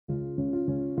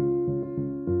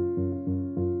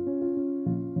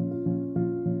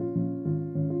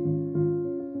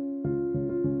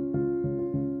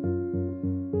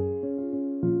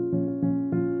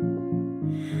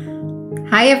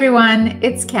Hi everyone,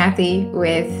 it's Kathy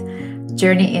with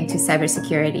Journey into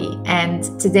Cybersecurity, and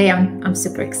today I'm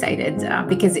super excited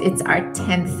because it's our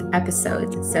 10th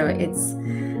episode. So it's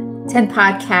 10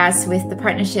 podcasts with the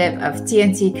partnership of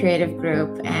TNT Creative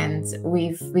Group, and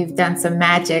we've done some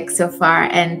magic so far.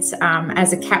 And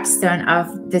as a capstone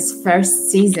of this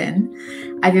first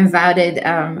season, I've invited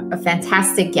a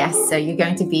fantastic guest. So you're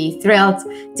going to be thrilled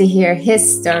to hear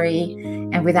his story.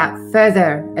 And without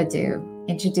further ado,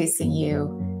 introducing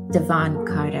you, Devon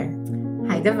Carter.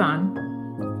 Hi, Devon.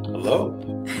 Hello.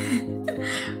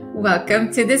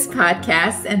 Welcome to this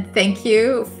podcast, and thank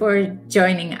you for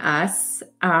joining us.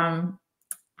 How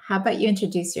about you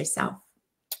introduce yourself?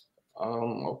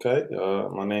 Okay.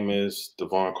 My name is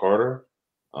Devon Carter.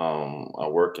 I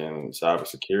work in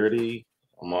cybersecurity,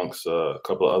 amongst a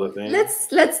couple of other things.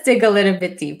 Let's dig a little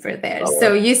bit deeper there. All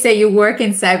So right. you say you work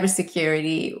in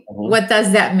cybersecurity. What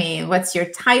does that mean? What's your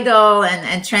title?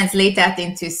 And translate that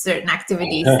into certain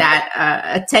activities that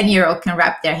a 10-year-old can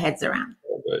wrap their heads around.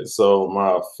 Okay. So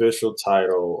my official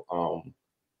title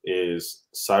is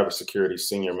Cybersecurity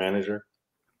Senior Manager,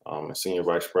 and Senior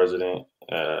Vice President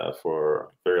for a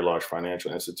very large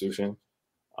financial institution.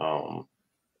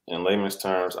 In layman's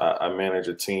terms, I manage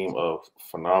a team of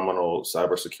phenomenal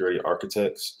cybersecurity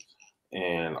architects,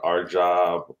 and our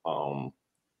job,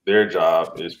 their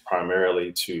job, is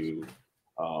primarily to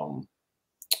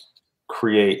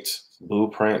create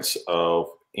blueprints of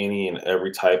any and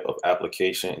every type of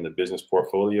application in the business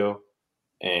portfolio,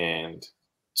 and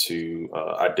to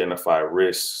identify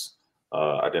risks,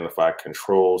 identify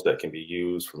controls that can be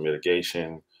used for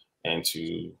mitigation, and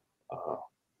to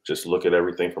just look at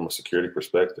everything from a security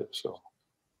perspective. So,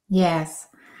 Yes.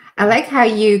 I like how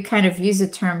you kind of use the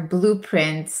term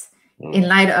blueprints in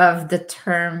light of the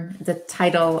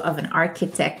title of an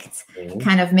architect.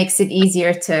 Kind of makes it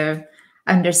easier to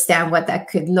understand what that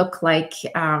could look like,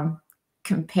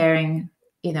 comparing,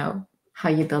 how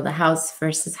you build a house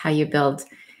versus how you build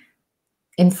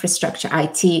infrastructure,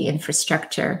 IT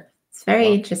infrastructure. It's very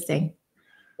interesting.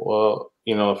 Well,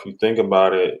 if you think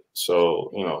about it,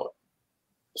 so,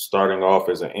 starting off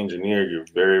as an engineer, you're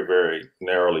very, very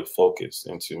narrowly focused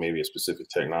into maybe a specific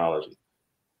technology,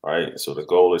 right? So the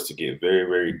goal is to get very,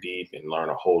 very deep and learn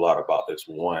a whole lot about this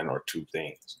one or two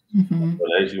things.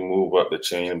 But as you move up the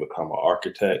chain and become an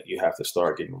architect, you have to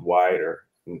start getting wider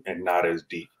and not as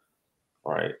deep,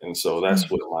 right? And so that's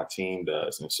what my team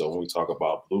does. And so when we talk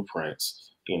about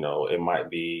blueprints, it might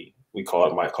be, might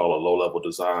call a low-level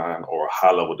design or a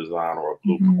high-level design or a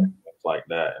blueprint, like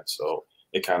that. And so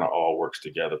it kind of all works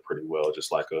together pretty well,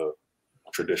 just like a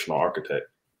traditional architect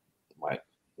might.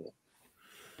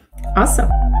 Awesome.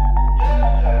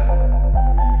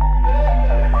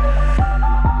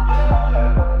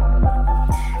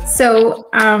 So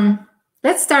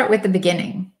let's start with the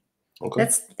beginning. Okay.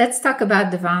 Let's talk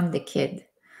about Devon the kid.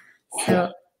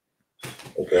 So,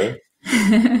 okay.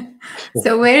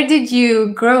 So where did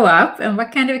you grow up, and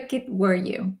what kind of a kid were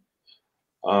you?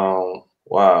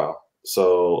 Wow.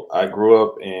 So I grew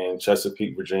up in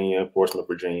Chesapeake, Virginia, Portsmouth,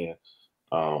 Virginia,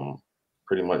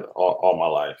 pretty much all my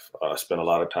life. I spent a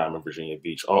lot of time in Virginia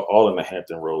Beach, all in the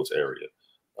Hampton Roads area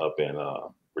up in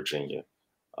Virginia.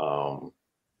 A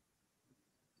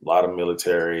lot of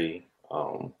military,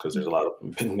 because there's a lot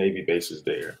of Navy bases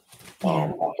there.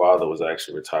 My father was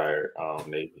actually retired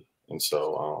Navy. And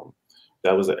so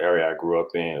that was the area I grew up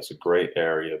in. It's a great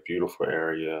area, beautiful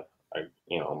area.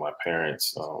 My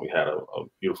parents, we had a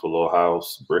beautiful little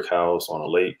house, brick house on a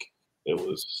lake. It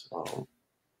was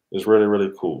really,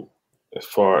 really cool. As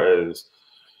far as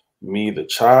me, the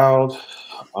child,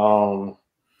 I'll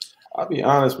be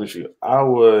honest with you. I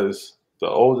was the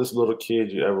oldest little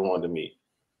kid you ever wanted to meet.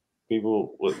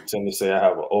 People would tend to say I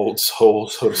have an old soul,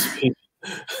 so to speak.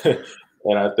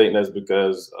 And I think that's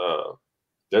because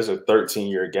there's a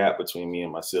 13-year gap between me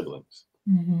and my siblings.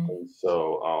 And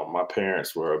so my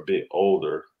parents were a bit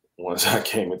older once I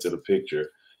came into the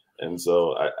picture. And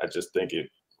so I just think it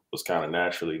was kind of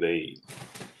naturally they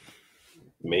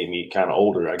made me kind of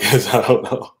older, I guess. I don't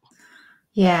know.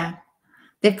 Yeah.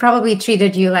 They probably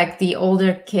treated you like the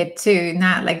older kid too,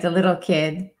 not like the little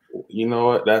kid. You know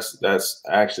what? That's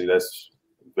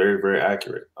very, very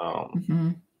accurate. I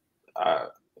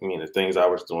mean, the things I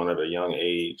was doing at a young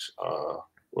age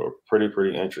were pretty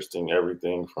interesting.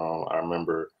 Everything from, I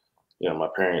remember, my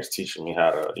parents teaching me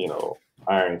how to,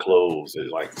 iron clothes at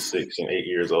like 6 and 8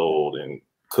 years old and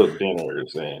cook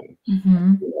dinners and,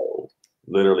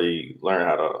 literally learn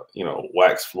how to,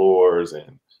 wax floors.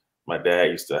 And my dad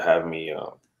used to have me,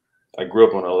 I grew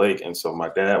up on a lake. And so my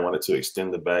dad wanted to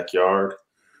extend the backyard.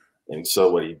 And so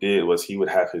what he did was he would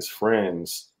have his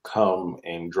friends come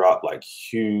and drop like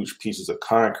huge pieces of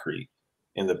concrete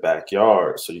in the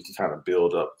backyard so you can kind of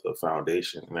build up the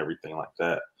foundation and everything like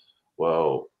that.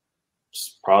 Well,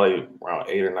 probably around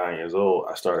 8 or 9 years old,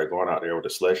 I started going out there with a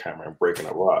sledgehammer and breaking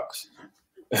up rocks.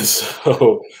 And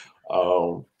so,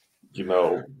 um,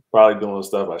 probably doing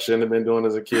stuff I shouldn't have been doing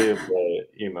as a kid,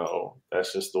 but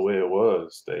that's just the way it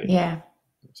was. Yeah.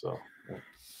 So yeah.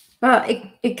 Well,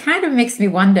 it kind of makes me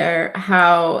wonder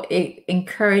how it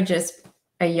encourages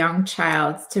a young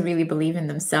child to really believe in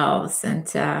themselves and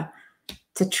to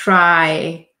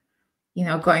try,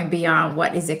 going beyond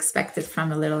what is expected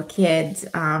from a little kid,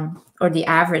 or the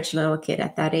average little kid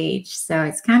at that age. So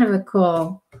it's kind of a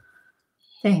cool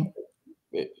thing.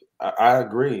 I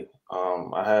agree.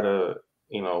 I had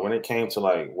when it came to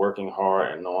like working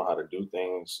hard and knowing how to do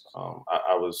things,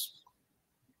 I was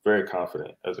very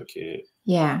confident as a kid.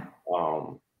 Yeah.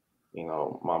 Um,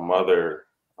 my mother,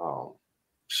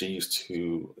 she used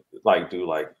to like do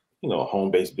like,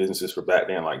 home-based businesses for back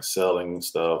then, like selling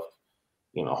stuff,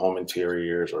 home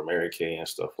interiors or Mary Kay and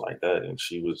stuff like that. And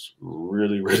she was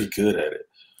really, really good at it.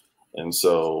 And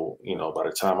so, by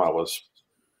the time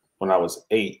when I was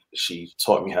 8, she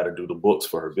taught me how to do the books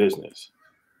for her business.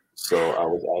 So I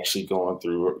was actually going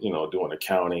through, doing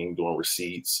accounting, doing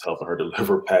receipts, helping her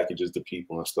deliver packages to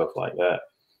people and stuff like that,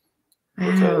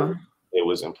 because Wow. it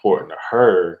was important to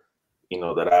her,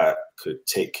 that I could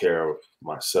take care of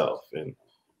myself. And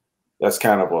that's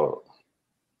kind of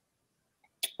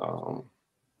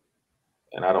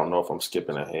and I don't know if I'm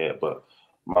skipping ahead, but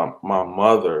my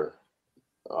mother,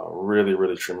 really,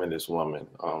 really tremendous woman.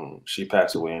 She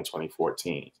passed away in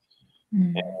 2014,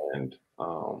 Mm. and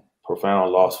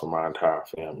profound loss for my entire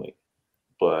family.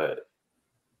 But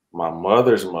my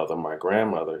mother's mother, my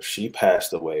grandmother, she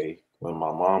passed away when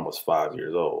my mom was 5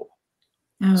 years old.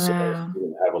 Oh, So wow. she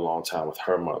didn't have a long time with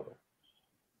her mother.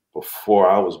 Before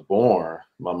I was born,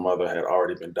 my mother had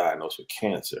already been diagnosed with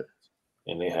cancer,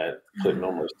 and they had put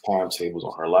numerous timetables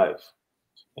on her life.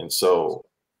 And so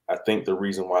I think the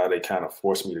reason why they kind of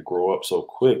forced me to grow up so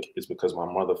quick is because my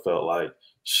mother felt like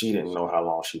she didn't know how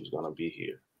long she was going to be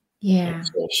here. And Yeah.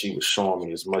 so she was showing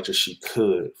me as much as she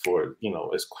could for,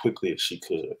 as quickly as she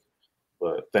could.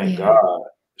 But thank Yeah. God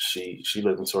she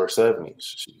lived into her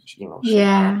 70s.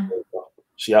 Yeah.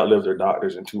 She outlived her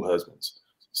doctors and 2 husbands.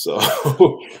 So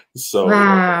so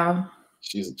Wow.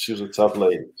 she was a tough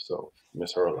lady. So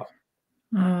miss her a lot.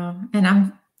 Oh, and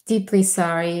I'm deeply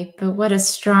sorry, but what a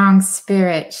strong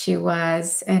spirit she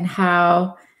was, and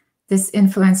how this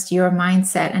influenced your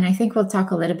mindset. And I think we'll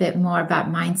talk a little bit more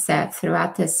about mindset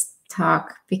throughout this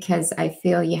talk, because I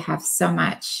feel you have so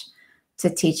much to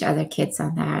teach other kids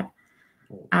on that.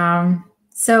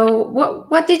 So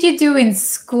what did you do in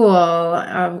school,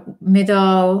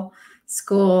 middle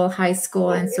school, high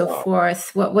school, and so Oh,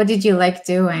 forth? What did you like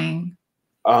doing?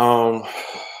 wow.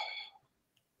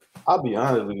 I'll be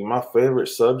honest with you, my favorite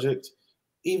subject,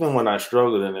 even when I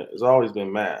struggled in it, has always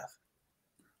been math.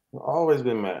 Always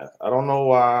been math. I don't know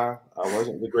why. I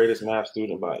wasn't the greatest math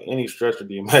student by any stretch of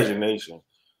the imagination,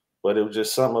 but it was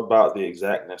just something about the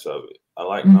exactness of it. I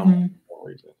like numbers Hmm. for some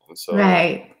reason. And so,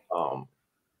 Right. um,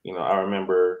 I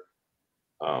remember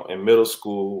in middle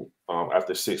school,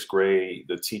 after 6th grade,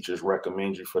 the teachers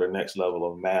recommend you for the next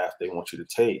level of math they want you to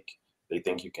take, they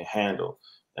think you can handle.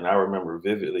 And I remember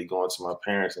vividly going to my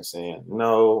parents and saying,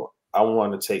 no, I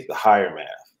want to take the higher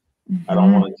math. I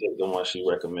don't want Hmm. to take the one she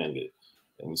recommended.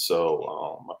 And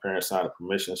so my parents signed a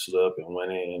permission slip and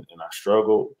went in, and I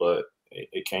struggled, but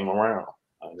it came around.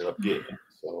 I ended up getting it.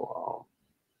 So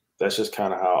that's just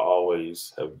kind of how I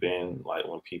always have been. Like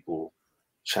when people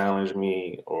challenge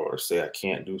me or say I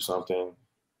can't do something,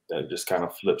 that just kind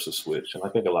of flips a switch. And I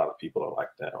think a lot of people are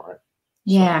like that, right? So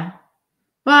Yeah.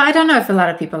 Well, I don't know if a lot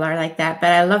of people are like that,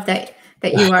 but I love that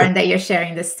you are, and that you're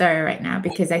sharing this story right now,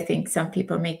 because I think some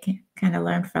people may kind of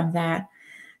learn from that.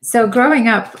 So growing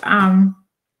up,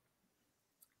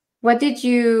 what did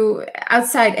you,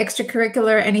 outside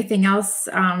extracurricular, anything else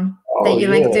that oh you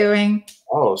like yeah. doing?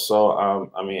 Oh, so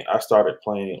I mean, I started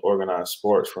playing organized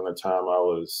sports from the time I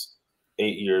was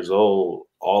 8 years old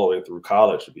all the way through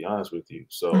college, to be honest with you.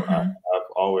 So Uh-huh.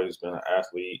 I've always been an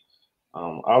athlete.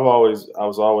 I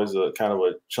was always a kind of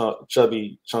a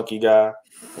chubby, chunky guy,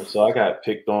 and so I got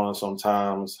picked on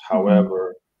sometimes. Hmm.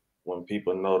 However, when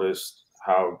people noticed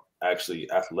how actually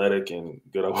athletic and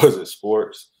good I was at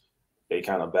sports, they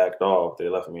kind of backed off. They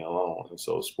left me alone, and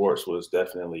so sports was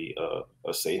definitely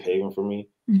a safe haven for me.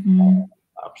 Hmm.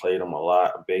 I played them a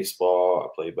lot. Baseball, I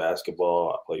played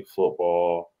basketball, I played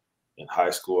football. In high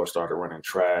school, I started running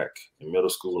track. In middle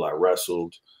school, I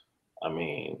wrestled. I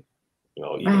mean,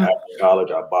 even Wow. after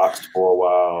college, I boxed for a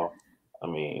while. I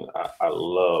mean, I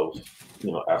love,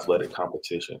 athletic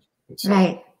competition. And so,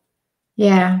 Right.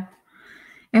 Yeah.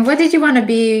 And what did you want to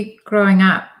be growing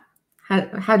up?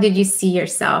 How did you see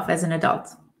yourself as an adult?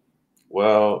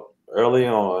 well, early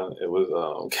on, it was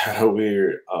kind of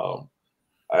weird.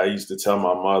 I used to tell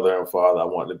my mother and father I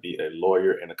wanted to be a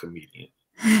lawyer and a comedian.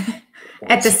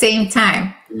 At the same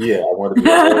time. Yeah, I wanted to be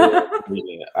a lawyer and a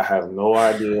comedian. I have no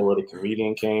idea where the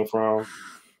comedian came from.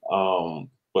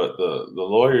 But the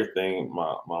lawyer thing,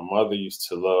 my mother used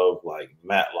to love like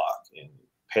Matlock and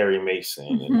Perry Mason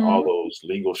and all Mhm. those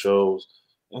legal shows.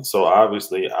 And so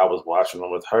obviously I was watching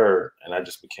them with her and I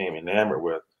just became enamored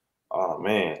with, oh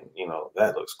man,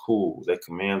 that looks cool. They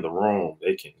command the room,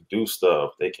 they can do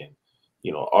stuff, they can,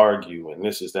 argue and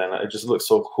this is that. And it just looks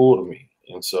so cool to me.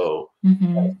 And so that's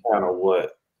Mhm. kind of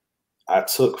what I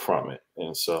took from it.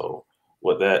 And so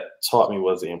what that taught me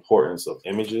was the importance of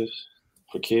images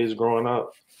for kids growing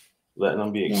up, letting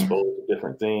them be Yeah. exposed to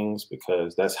different things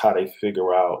because that's how they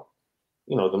figure out,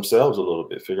 themselves a little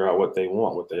bit, figure out what they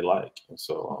want, what they like. And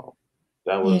so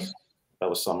that Yeah. was that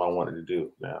was something I wanted to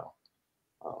do now.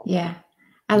 Um, Yeah.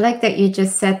 I like that you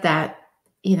just said that,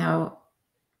 you know,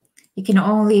 you can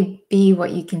only be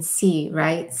what you can see,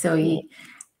 right? So mhm,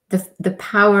 the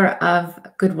power of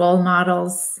good role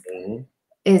models mhm.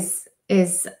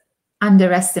 is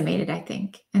underestimated, I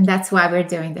think. And that's why we're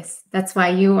doing this. That's why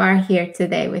you are here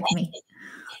today with me.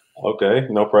 Okay,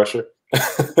 no pressure.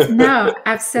 No,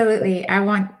 absolutely. I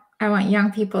want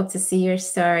young people to see your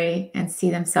story and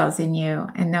see themselves in you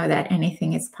and know that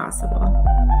anything is possible.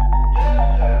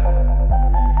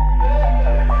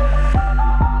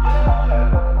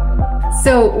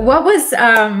 So, what was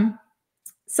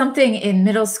something in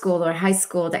middle school or high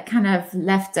school that kind of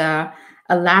left a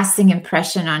lasting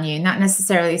impression on you? Not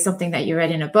necessarily something that you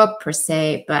read in a book per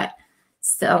se, but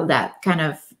still that kind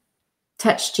of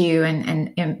touched you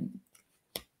and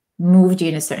moved you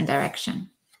in a certain direction.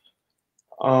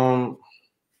 um,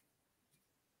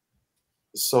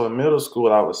 so in middle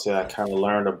school, I would say I kind of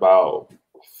learned about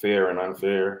fair and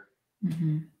unfair.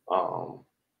 Hmm. Um,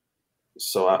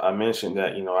 So I mentioned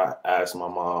that, I asked my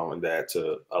mom and dad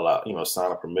to allow,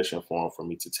 sign a permission form for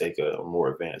me to take a more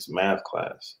advanced math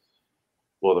class.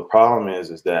 Well, the problem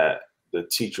is that the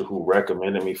teacher who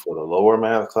recommended me for the lower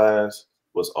math class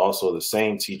was also the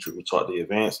same teacher who taught the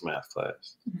advanced math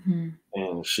class. Hmm.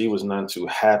 And she was none too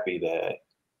happy that,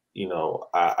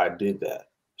 I did that.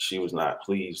 She was not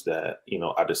pleased that,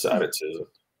 I decided to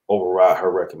override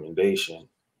her recommendation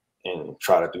and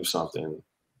try to do something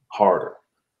harder.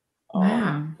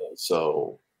 Wow. And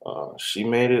so she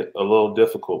made it a little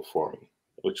difficult for me,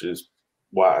 which is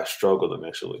why I struggled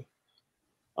initially.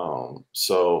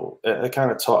 So it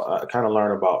kind of taught, I kind of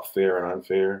learned about fair and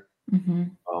unfair. Hmm.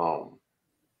 Um,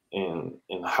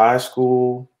 in high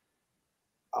school,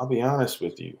 I'll be honest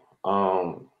with you.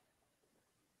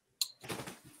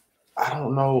 I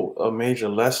don't know a major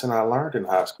lesson I learned in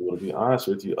high school, to be honest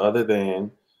with you, other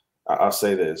than I'll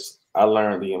say this: I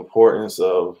learned the importance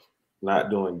of not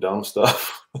doing dumb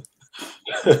stuff.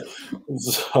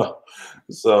 so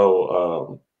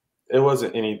so it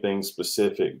wasn't anything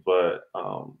specific, but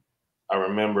I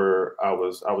remember I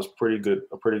was a pretty good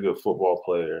football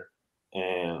player,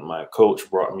 and my coach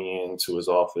brought me into his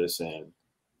office, and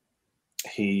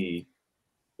he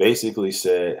basically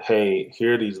said, "Hey,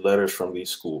 here are these letters from these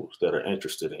schools that are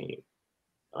interested in you."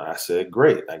 And I said,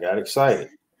 "Great!" I got excited.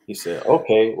 He said,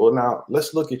 "Okay, well now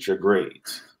let's look at your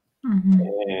grades." Hmm.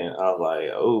 And I was like,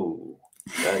 "Oh,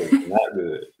 that is not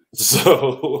good."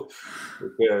 So,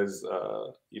 because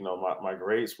my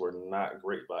grades were not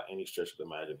great by any stretch of the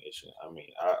imagination.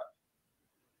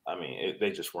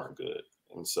 They just weren't good.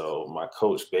 And so my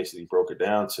coach basically broke it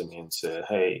down to me and said,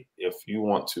 "Hey, if you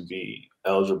want to be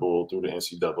eligible through the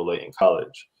NCAA in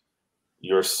college,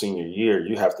 your senior year,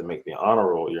 you have to make the honor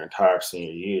roll your entire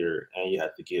senior year, and you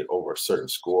have to get over a certain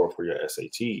score for your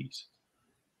SATs."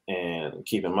 And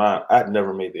keep in mind, I'd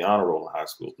never made the honor roll in high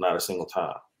school, not a single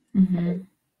time. Hmm.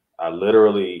 I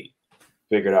literally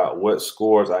figured out what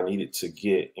scores I needed to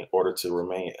get in order to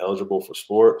remain eligible for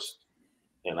sports,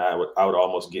 and I would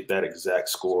almost get that exact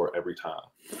score every time.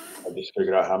 I just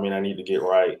figured out how many I need to get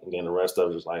right, and then the rest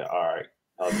of it is like, all right,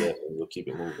 I'll guess, and we'll keep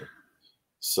it moving.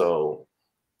 So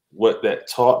what that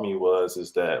taught me was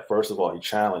is that first of all, he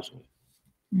challenged me,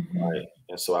 right? Hmm.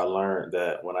 And so I learned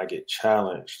that when I get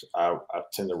challenged, I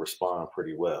tend to respond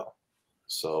pretty well.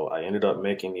 So I ended up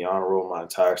making the honor roll my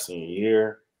entire senior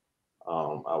year.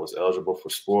 I was eligible for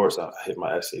sports. I hit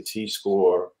my SAT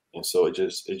score, and so it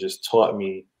just taught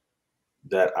me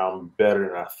that I'm better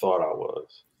than I thought I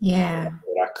was. Yeah.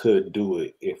 That I could do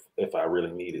it if I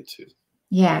really needed to.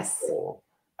 Yes. So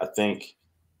I think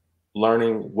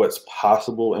learning what's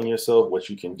possible in yourself, what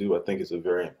you can do, I think is a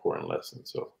very important lesson.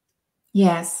 So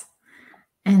Yes.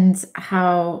 And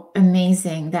how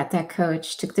amazing that that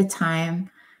coach took the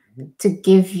time mhm. to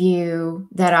give you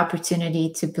that opportunity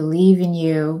to believe in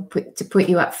you, to put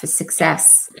you up for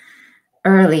success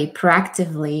early,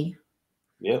 proactively.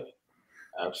 Yep,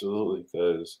 absolutely.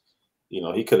 Because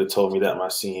he could have told me that my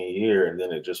senior year, and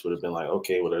then it just would have been like,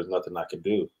 okay, well, there's nothing I can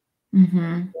do.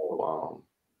 Hmm. So,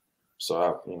 so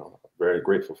I, very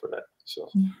grateful for that. So,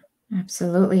 Yeah,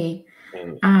 absolutely.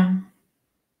 and Um,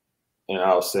 and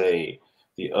I'll say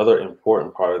the other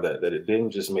important part of that it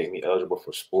didn't just make me eligible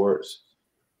for sports.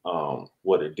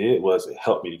 What it did was it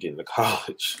helped me to get into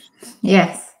college,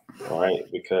 yes. right?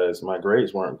 Because my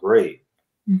grades weren't great.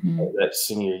 Hmm. That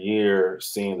senior year,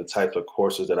 seeing the type of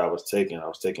courses that I was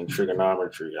taking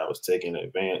trigonometry, I was taking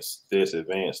advanced this,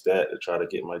 advanced that to try to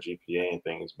get my GPA and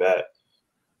things back.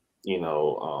 You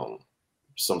know,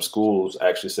 some schools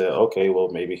actually said, okay, well,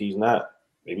 maybe he's not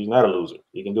a loser.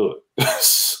 He can do it.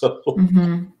 so,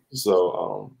 Hmm.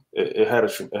 it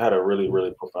had a really,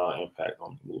 really profound impact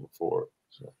on me moving forward.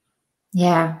 So,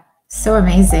 Yeah. So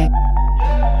amazing.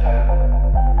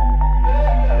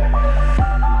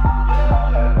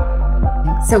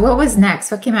 So, what was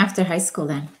next? What came after high school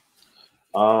then?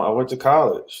 I went to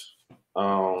college.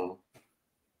 Um,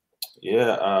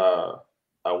 yeah,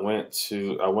 I went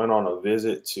on a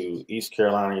visit to East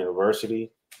Carolina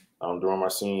University during my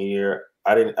senior year.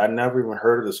 I never even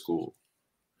heard of the school.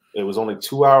 It was only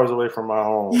 2 hours away from my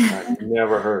home, and I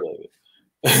never heard of it.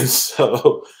 And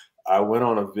so I went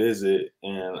on a visit,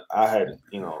 and I had,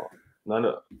 none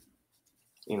of,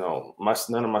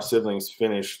 none of my siblings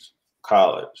finished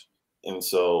college, and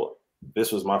so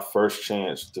this was my first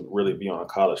chance to really be on a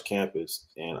college campus,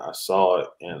 and I saw it,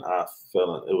 and I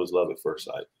fell in, it was love at first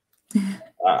sight.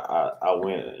 I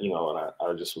went, and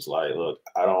I just was like, look,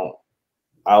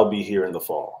 I'll be here in the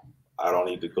fall. I don't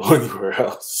need to go anywhere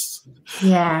else.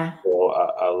 Yeah. So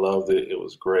I loved it. It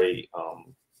was great.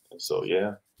 And so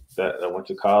yeah, that I went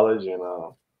to college and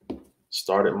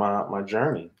started my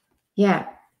journey. Yeah.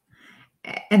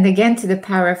 And again, to the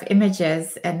power of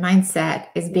images and mindset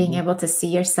is being Hmm. able to see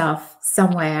yourself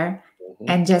somewhere Hmm.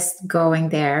 and just going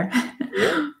there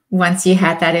Yeah, once you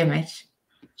had that image.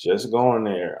 just going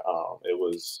there.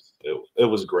 It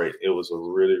was great. It was a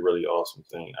really really awesome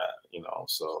thing.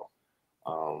 So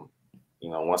um,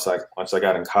 once I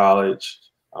got in college,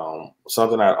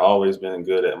 something I'd always been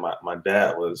good at. My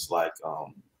dad was like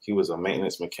he was a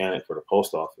maintenance mechanic for the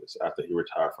post office after he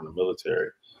retired from the military.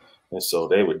 And so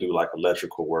they would do like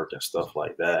electrical work and stuff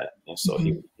like that. And so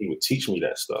he Mhm. he would teach me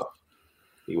that stuff.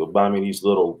 He would buy me these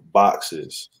little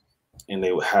boxes, and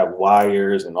they would have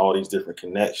wires and all these different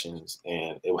connections,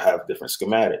 and it would have different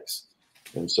schematics.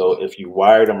 And so if you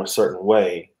wired them a certain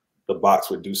way, the box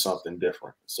would do something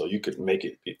different. So you could make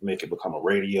it become a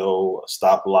radio, a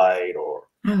stoplight, or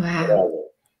Oh, wow. whatever.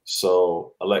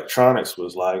 So electronics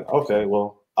was like, okay,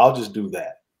 well, I'll just do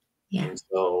that. Yeah. And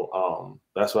so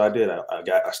that's what I did.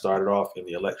 I started off in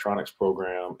the electronics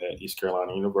program at East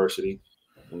Carolina University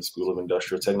in the School of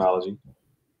Industrial Technology.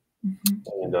 Mhm.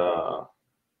 And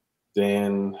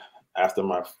then after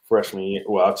my freshman year,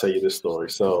 well, I'll tell you this story.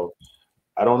 So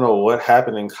I don't know what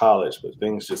happened in college, but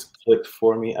things just clicked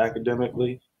for me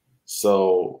academically.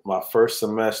 So my first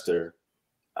semester,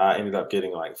 I ended up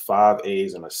getting like 5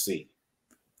 A's and a C.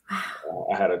 Wow.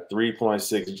 I had a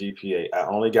 3.6 GPA. I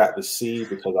only got the C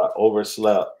because I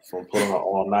overslept from pulling an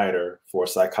all-nighter for a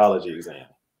psychology exam.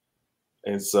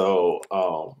 And so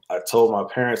I told my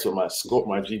parents what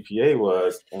my GPA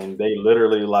was, and they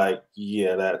literally like,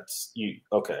 yeah, that's you.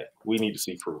 Okay, we need to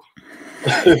see proof.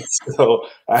 So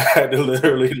I had to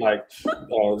literally like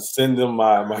send them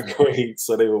my grades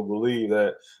so they would believe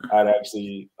that I'd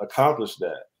actually accomplished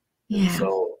that. And Yeah.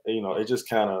 so it just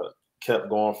kind of kept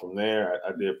going from there.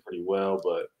 I did pretty well,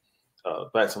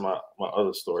 but back to my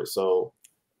other story. So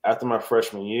after my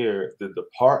freshman year, the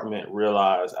department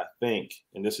realized, I think,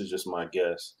 and this is just my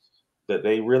guess, that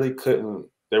they really couldn't.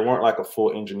 They weren't like a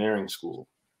full engineering school,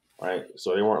 right?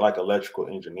 So they weren't like electrical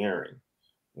engineering.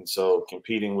 And so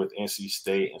competing with NC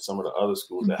State and some of the other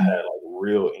schools that Mhm. had like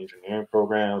real engineering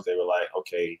programs, they were like,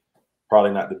 okay,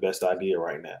 probably not the best idea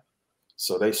right now.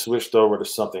 So they switched over to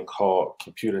something called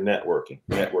computer networking,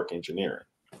 network engineering.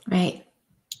 Right.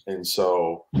 And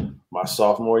so my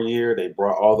sophomore year, they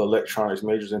brought all the electronics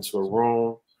majors into a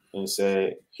room and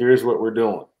said, here's what we're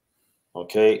doing.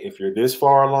 Okay, if you're this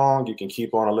far along, you can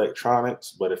keep on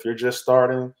electronics. But if you're just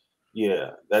starting,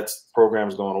 yeah, that's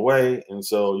program's going away. And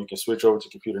so you can switch over to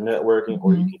computer networking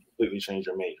or you Mhm. can completely change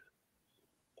your major.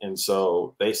 And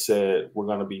so they said, we're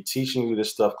going to be teaching you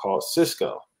this stuff called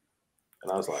Cisco.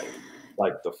 And I was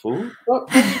like the food truck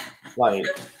place? Like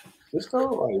Cisco?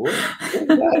 Like what is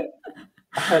that?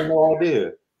 I had no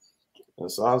idea.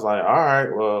 And so I was like, all right,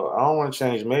 well, I don't want to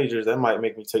change majors. That might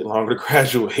make me take longer to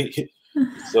graduate.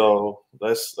 So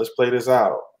let's play this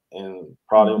out. And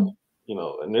probably,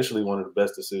 Mhm. initially one of the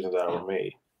best decisions I ever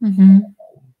made. Mhm.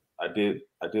 I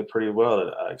did pretty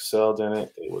well. I excelled in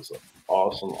it. It was an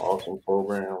awesome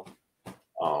program.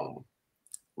 Um,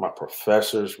 my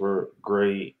professors were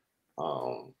great.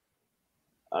 Um,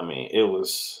 I mean, it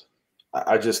was.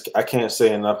 I can't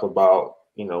say enough about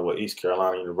what East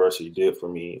Carolina University did for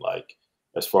me. Like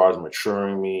as far as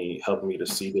maturing me, helping me to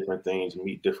see different things,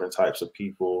 meet different types of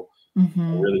people, and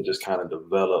Mhm. really just kind of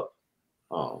develop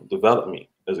me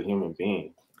as a human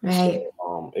being. And so Right.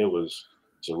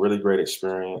 it's a really great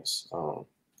experience.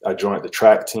 I joined the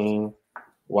track team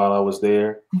while I was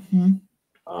there. Mhm.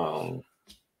 Um,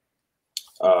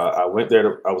 I went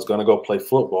there. I was going to go play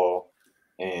football,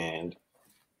 and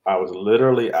I was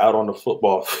literally out on the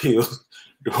football field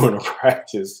doing a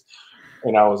practice,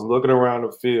 and I was looking around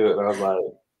the field, and I was like,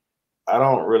 I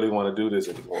don't really want to do this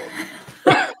anymore.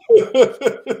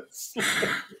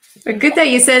 But good that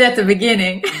you said at the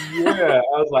beginning. Yeah,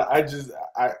 I was like,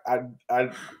 I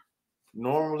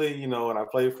normally, when I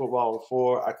played football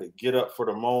before, I could get up for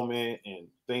the moment and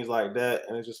things like that,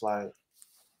 and it's just like,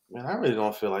 man, I really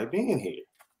don't feel like being here.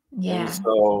 And Yeah.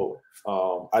 so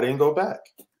I didn't go back.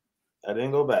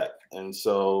 And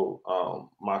so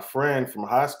my friend from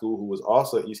high school, who was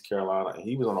also at East Carolina, and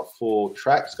he was on a full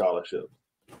track scholarship.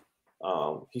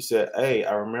 He said, "Hey,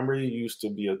 I remember you used to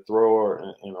be a thrower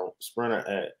and a sprinter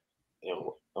at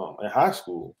high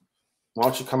school. Why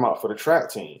don't you come out for the track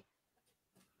team?"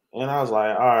 And I was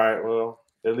like, "All right, well,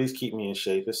 at least keep me in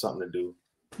shape. It's something to do."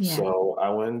 Yeah. So I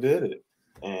went and did it,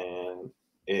 and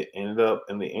it ended up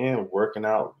in the end working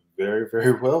out very,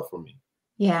 very well for me.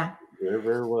 Yeah. Very,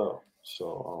 very well.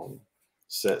 So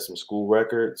set some school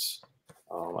records.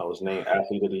 I was named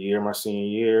Athlete of the Year my senior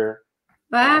year.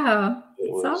 Uh, Wow.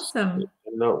 It's it awesome.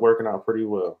 ended up working out pretty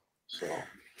well. So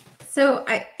So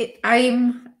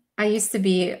I used to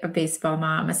be a baseball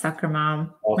mom, a soccer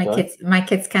mom. okay. My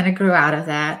kids kind of grew out of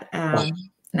that,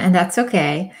 and that's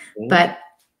okay. Mhm. But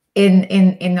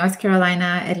in North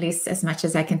Carolina, at least as much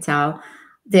as I can tell,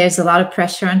 there's a lot of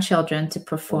pressure on children to Mhm.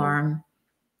 perform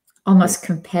almost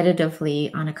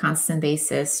competitively on a constant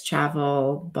basis,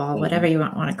 travel, ball, whatever Mhm. you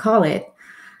want to call it,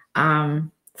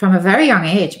 from a very young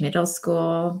age, middle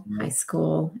school, high Mhm.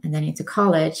 school, and then into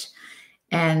college.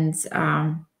 And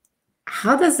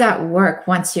how does that work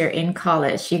once you're in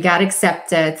college? You got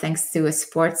accepted thanks to a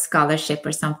sports scholarship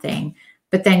or something,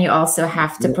 but then you also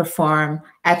have to Mhm. perform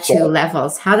at two So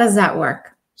levels. How does that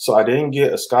work? so I didn't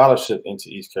get a scholarship into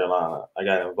East Carolina. I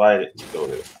got invited to go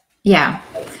there. Yeah.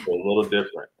 So a little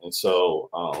different. And so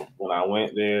when I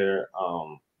went there,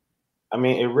 I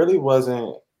mean, it really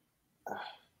wasn't.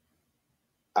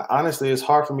 Honestly, it's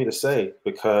hard for me to say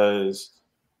because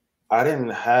I didn't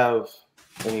have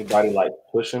anybody like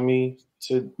pushing me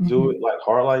to do Mhm. it like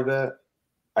hard like that.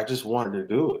 I just wanted to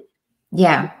do it.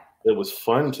 Yeah. It was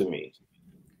fun to me.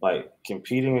 Like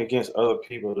competing against other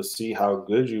people to see how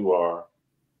good you are,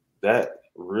 that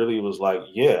really was like,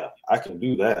 yeah, I can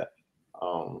do that.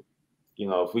 Um,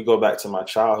 if we go back to my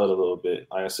childhood a little bit,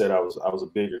 like I said, I was a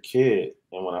bigger kid,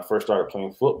 and when I first started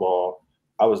playing football,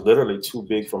 I was literally too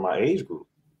big for my age group.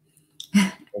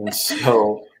 And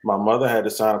so my mother had to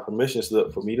sign a permission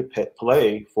slip for me to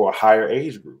play for a higher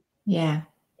age group, Yeah.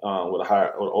 with a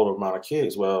higher or older amount of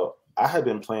kids. Well, I had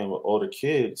been playing with older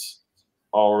kids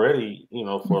already, for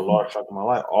a Mhm. large chunk of my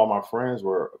life. All my friends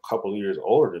were a couple of years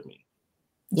older than me.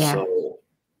 Yeah. So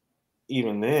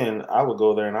even then, I would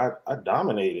go there and I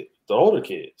dominated the older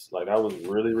kids. Like I was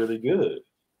really, really good.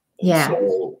 And Yeah.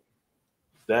 so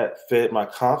that fed my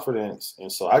confidence.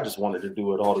 And so I just wanted to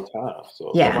do it all the time. So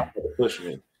nobody Yeah. had to push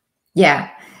me. Yeah.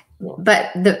 So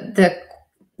But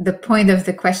the point of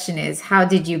the question is, how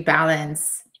did you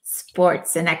balance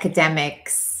sports and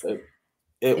academics it,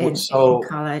 it in was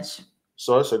college?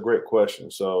 so it's a great question.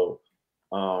 So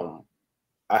um,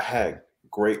 I had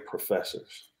great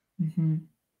professors. Hmm.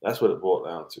 That's what it boiled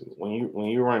down to. When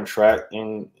you run track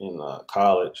in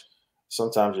college,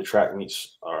 sometimes your track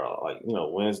meets are like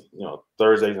Wednesday,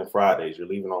 Thursdays and Fridays. You're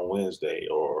leaving on Wednesday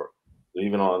or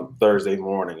leaving on Thursday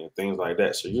morning and things like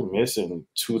that. So you're missing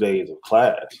 2 days of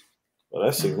class. Well,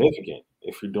 that's significant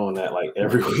if you're doing that like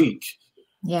every week.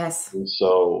 Yes. And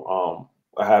so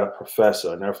I had a professor.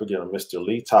 I never forget him, Mr.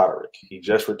 Lee Toderick. He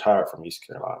just retired from East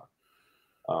Carolina.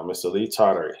 Mr. Lee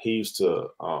Toderick. He used to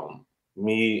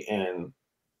me and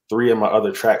three of my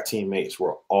other track teammates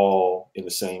were all in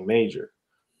the same major.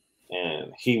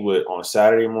 And he would, on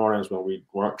Saturday mornings when we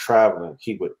weren't traveling,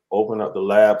 he would open up the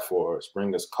lab for us,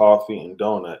 bring us coffee and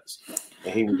donuts,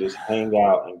 and he would just hang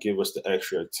out and give us the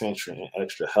extra attention and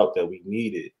extra help that we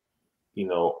needed,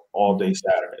 all day Mhm.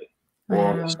 Saturday or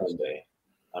on a Wow. Sunday.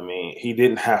 I mean, he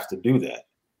didn't have to do that,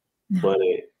 No. but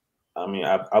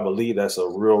I believe that's a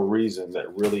real reason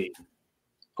that really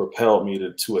propelled me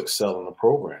to excel in the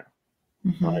program.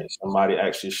 Right? Mhm. Somebody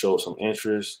actually showed some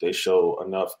interest. They showed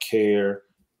enough care,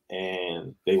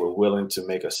 and they were willing to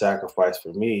make a sacrifice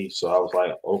for me. So I was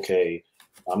like, okay,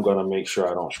 I'm gonna make sure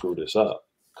I don't screw this up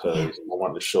Yeah. because I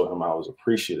wanted to show him I was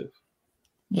appreciative.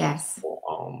 And Yes.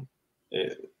 so,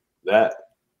 that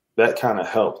that kind of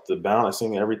helped the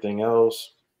balancing everything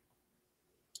else.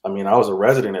 I mean, I was a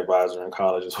resident advisor in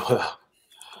college as well,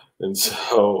 and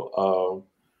so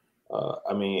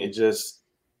I mean, it just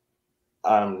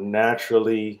I'm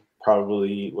naturally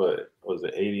probably what was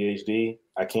it ADHD.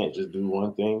 I can't just do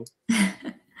one thing.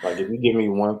 Like if you give me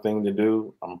one thing to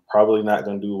do, I'm probably not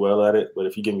gonna do well at it. But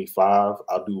if you give me five,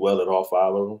 I'll do well at all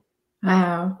five of them.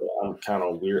 Wow. I'm kind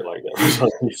of weird like that for some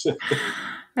reason.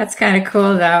 That's kind of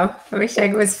cool, though. I wish I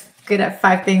was good at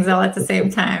five things all at the same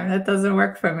time. That doesn't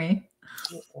work for me.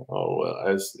 Oh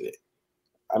well,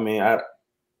 I mean, I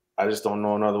just don't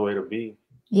know another way to be.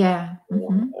 Yeah. You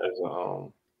Hmm.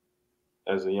 know,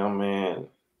 as a young man,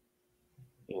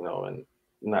 and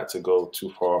not to go too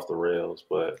far off the rails,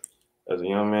 but as a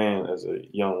young man, as a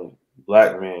young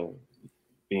black man,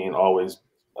 being always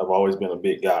I've always been a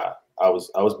big guy. I was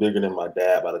bigger than my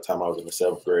dad by the time I was in the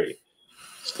seventh grade.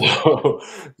 So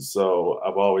so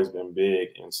I've always been big.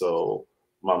 And so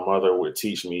my mother would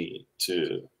teach me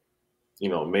to,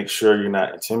 make sure you're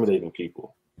not intimidating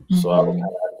people. So I would Hmm.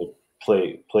 kind of have to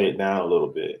play it down a little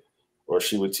bit. Or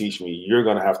she would teach me you're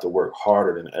gonna have to work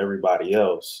harder than everybody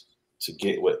else to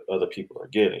get what other people are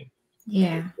getting.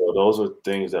 Yeah. So those are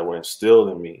things that were instilled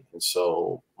in me. And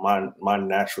so my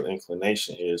natural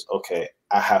inclination is okay,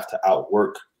 I have to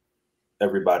outwork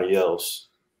everybody else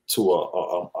to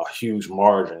a huge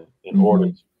margin in order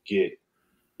Hmm. to get,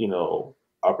 you know,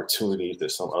 opportunities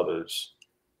that some others,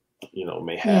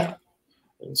 may Yeah. have.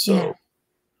 And Yeah. so,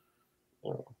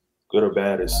 you know, good or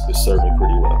bad is served me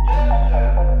pretty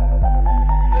well.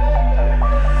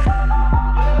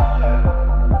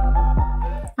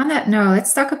 On that note,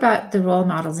 let's talk about the role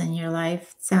models in your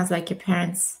life. Sounds like your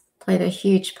parents played a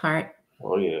huge part.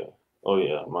 Oh yeah. Oh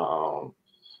yeah.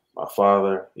 My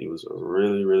father, he was a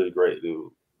really, really great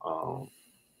dude. Um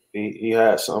he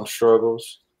had some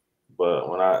struggles, but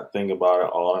when I think about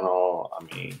it all in all,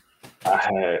 I mean, I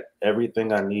had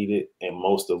everything I needed and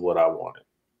most of what I wanted.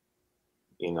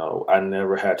 I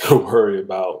never had to worry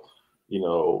about,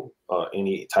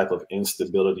 any type of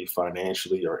instability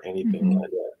financially or anything Hmm. like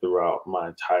that throughout my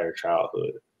entire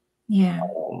childhood. Yeah.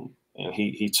 And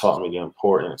he taught me the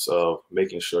importance of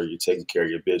making sure you're taking care of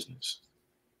your business,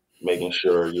 making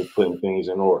sure you're putting things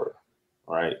in order,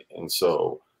 right? And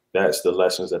so that's the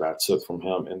lessons that I took from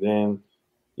him. And then,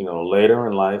 later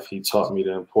in life, he taught me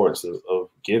the importance of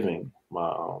giving.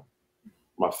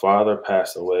 My father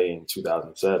passed away in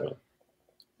 2007,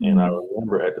 and I Mm.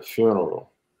 remember at the funeral,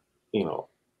 you know,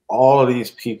 all of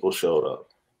these people showed up.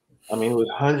 I mean, it was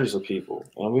hundreds of people,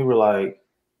 and we were like,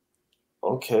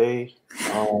 okay,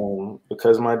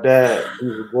 because my dad, he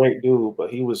was a great dude, but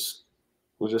he was,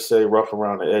 we'll just say, rough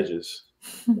around the edges.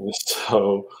 And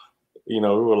so, we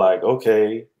were like,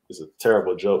 okay, it's a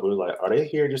terrible joke. But we were like, are they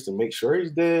here just to make sure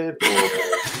he's dead, or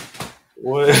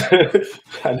what?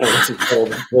 I know that's a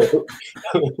terrible joke,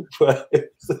 but,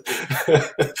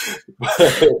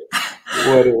 but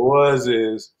what it was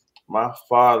is my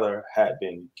father had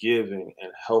been giving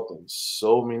and helping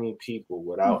so many people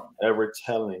without ever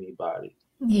telling anybody.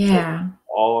 So Yeah.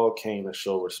 all came to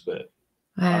show respect.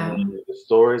 I mean, Wow. the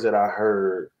stories that I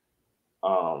heard,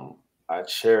 I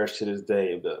cherish to this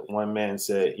day. The one man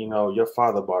said, your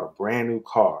father bought a brand new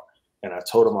car, and I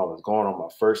told him I was going on my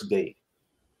first date.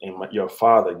 And your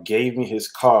father gave me his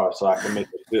car so I can make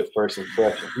a good first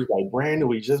impression. He's like, brand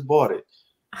new, he just bought it.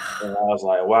 And I was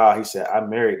like, wow. He said, I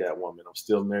married that woman. I'm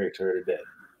still married to her today.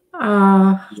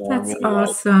 Oh, You know what I that's mean? Like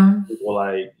awesome. people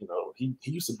like, he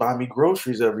used to buy me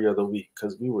groceries every other week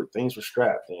because things were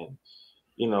strapped in.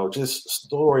 Just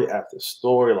story after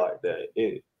story like that.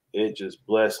 It just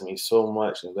blessed me so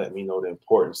much and let me know the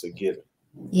importance of giving.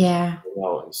 Yeah.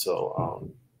 And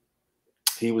so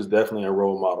he was definitely a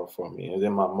role model for me. And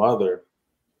then my mother,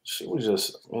 she was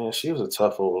just, man, she was a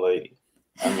tough old lady.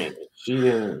 I mean, she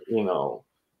didn't,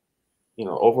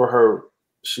 over her,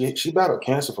 she battled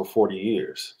cancer for 40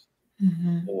 years.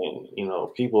 Hmm.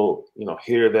 And, people,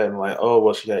 hear that and like, oh,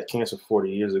 well, she had cancer 40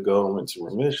 years ago and went to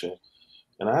remission.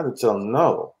 And I had to tell them,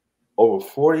 no. Over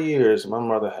 40 years, my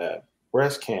mother had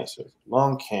breast cancer,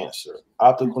 lung cancer,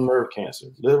 optical nerve cancer,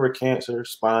 liver cancer,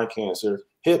 spine cancer,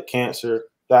 hip cancer,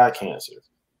 thigh cancer.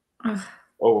 Ugh.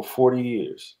 Over 40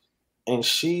 years. And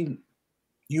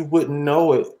you wouldn't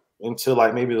know it until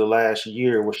like maybe the last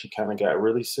year where she kind of got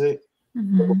really sick. But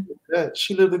Mhm. before that,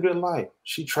 she lived a good life.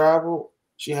 She traveled.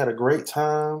 She had a great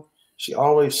time. She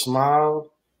always smiled.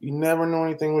 You never knew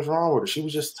anything was wrong with her. She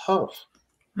was just tough.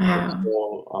 And Wow.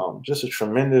 so, just a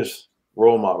tremendous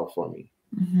role model for me.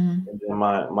 Mhm. And then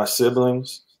my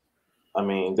siblings, I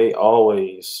mean, they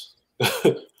always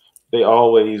they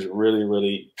always really,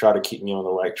 really try to keep me on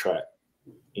the right track.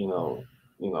 You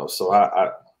know, so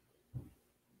I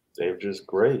they're just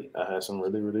great. I had some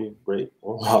really, really great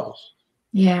role models.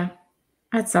 Yeah,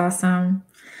 that's awesome.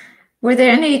 Were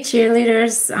there any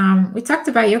cheerleaders? We talked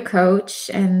about your coach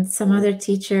and some Mhm, other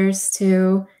teachers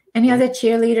too. Any mhm. other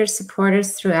cheerleader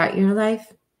supporters throughout your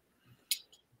life?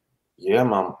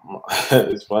 Yeah,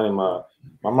 it's funny. My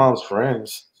mom's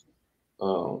friends.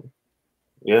 Um,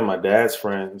 yeah, my dad's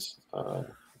friends.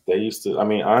 They used to. I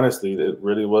mean, honestly, it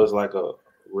really was like a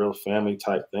real family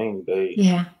type thing.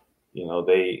 Yeah. You know,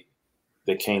 they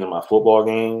came to my football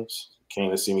games,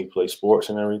 came to see me play sports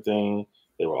and everything.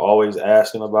 They were always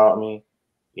asking about me.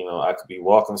 I could be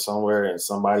walking somewhere and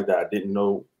somebody that I didn't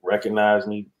know recognized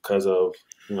me because of,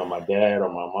 my dad or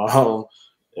my mom.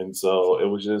 And so it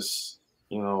was just,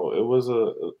 it was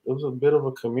a bit of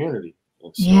a community.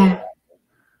 And so Yeah.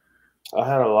 I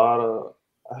had a lot of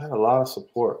I had a lot of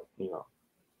support.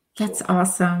 That's So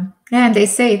awesome. Yeah, and they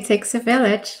say it takes a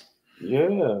village. yeah,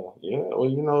 yeah.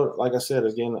 Well, like I said,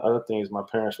 again, the other thing is my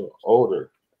parents were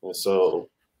older. And so,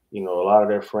 a lot of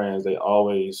their friends, they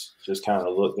always just kind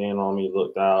of looked in on me,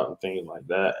 looked out and things like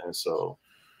that. And so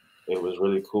it was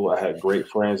really cool. I had great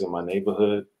friends in my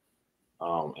neighborhood,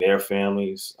 their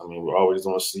families. I mean, we're always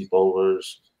doing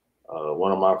sleepovers.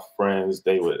 One of my friends,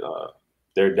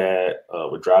 their dad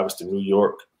would drive us to New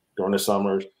York during the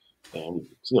summers and,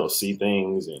 see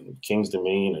things in King's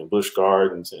Dominion and Busch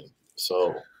Gardens. And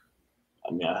so,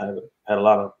 I mean, I had a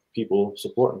lot of people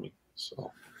supporting me.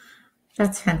 So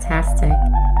That's fantastic.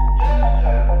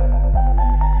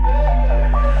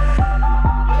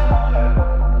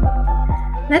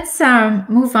 Let's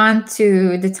move on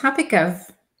to the topic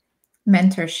of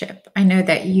mentorship. I know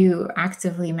that you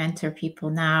actively mentor people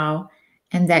now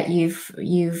and that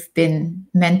you've been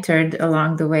mentored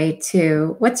along the way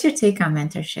too. What's your take on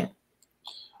mentorship?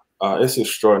 it's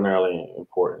extraordinarily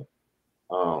important.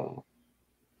 Um,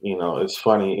 it's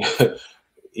funny.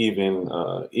 Even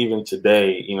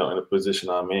today, in the position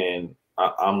I'm in,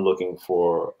 I'm looking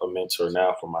for a mentor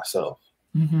now for myself.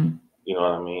 Hmm. You know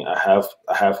what I mean? I have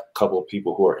a couple of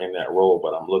people who are in that role,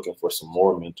 but I'm looking for some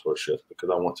more mentorship because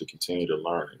I want to continue to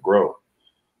learn and grow.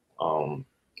 Um,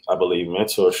 I believe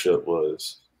mentorship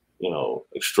was,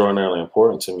 extraordinarily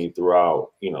important to me throughout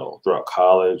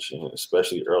college and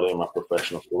especially early in my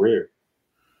professional career.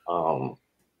 Um,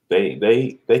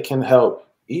 they can help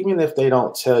even if they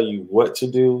don't tell you what to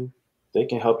do. They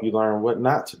can help you learn what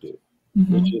not to do,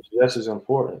 which Hmm. is just as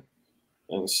important.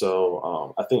 And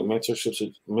so I think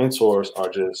mentors are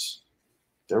just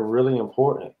they're really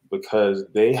important because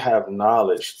they have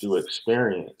knowledge through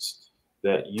experience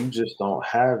that you just don't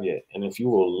have yet. And if you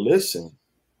will listen,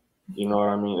 you know what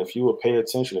I mean? If you will pay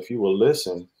attention, if you will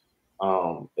listen,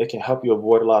 it can help you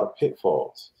avoid a lot of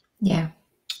pitfalls. Yeah.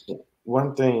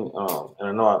 One thing, and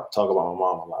I know I talk about my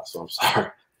mom a lot, so I'm sorry.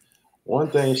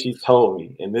 One thing she told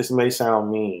me, and this may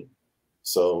sound mean,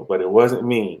 but it wasn't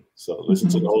mean. So listen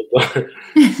to the Mhm.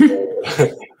 whole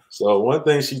story. So one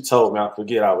thing she told me, I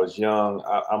forget, I was young.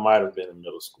 I might have been in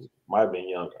middle school, might have been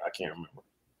younger. I can't remember.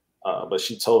 But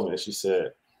she told me, she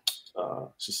said,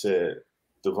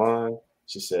 Devon,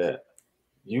 she said,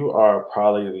 you are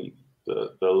probably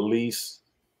the least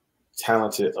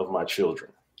talented of my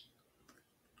children.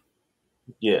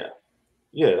 Yeah,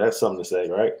 yeah, that's something to say,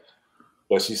 right?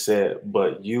 But she said,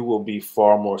 but you will be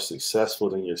far more successful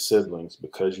than your siblings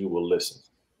because you will listen.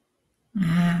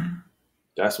 Ah,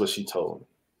 That's what she told me.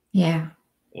 yeah.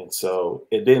 And so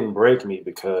it didn't break me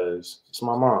because it's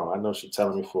my mom. I know she's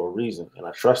telling me for a reason and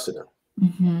I trusted her,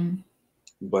 Hmm.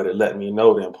 but it let me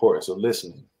know the importance of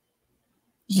listening.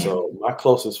 Yeah. So my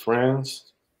closest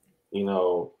friends, you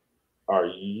know, are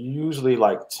usually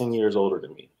like 10 years older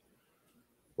than me.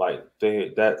 Like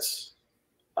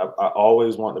I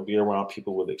always want to be around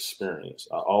people with experience.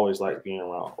 I always like being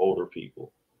around older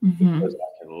people because Hmm.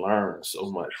 I can learn so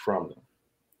much from them.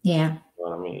 Yeah. You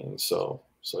know what I mean? So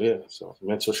yeah, so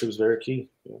mentorship is very key.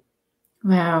 Yeah.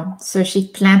 Wow. So she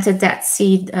planted that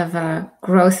seed of a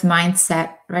growth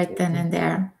mindset right then Mhm. and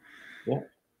there. Yeah.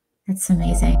 That's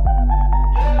amazing.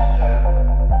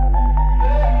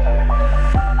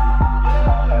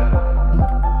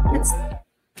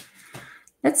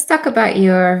 Let's talk about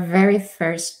your very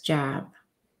first job.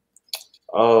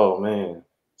 Oh man.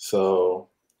 So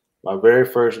my very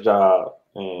first job,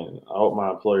 and I hope my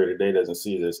employer today doesn't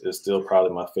see this, is still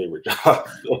probably my favorite job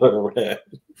I've ever had.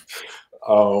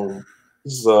 Um,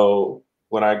 so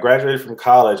when I graduated from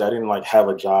college, I didn't like have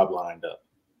a job lined up.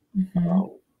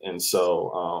 Mm-hmm. And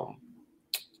so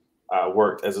I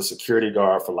worked as a security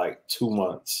guard for like 2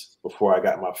 months before I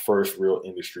got my first real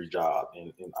industry job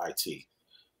in IT.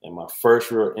 And my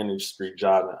first real industry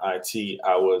job in IT,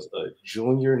 I was a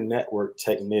junior network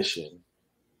technician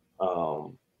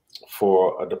um,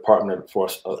 for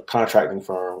a contracting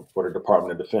firm for the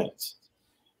Department of Defense.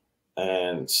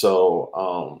 And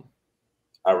so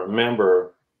I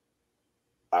remember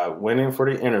I went in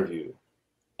for the interview,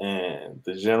 and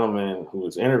the gentleman who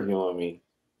was interviewing me,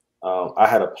 I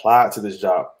had applied to this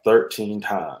job 13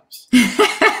 times.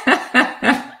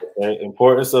 Okay?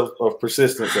 Importance of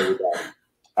persistence, everybody.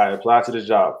 I applied to this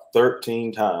job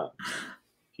 13 times.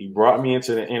 He brought me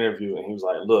into the interview and he was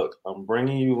like, "Look, I'm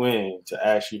bringing you in to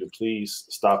ask you to please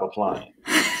stop applying."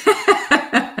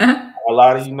 I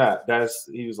lie to you not.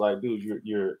 He was like, "Dude,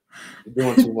 you're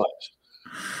doing too much."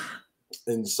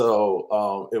 And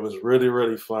so it was really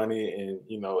really funny, and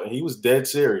and he was dead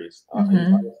serious.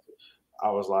 Mm-hmm. I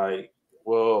was like,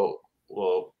 well,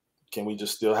 can we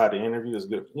just still have the interview? It's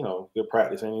good, good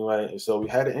practice anyway. And so we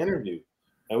had an interview,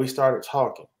 and we started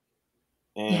talking,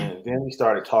 Yeah. and then we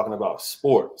started talking about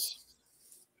sports,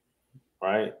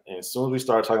 right? And as soon as we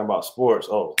started talking about sports,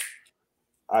 oh,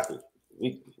 I could,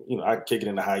 I could kick it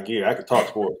into high gear. I could talk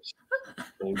sports,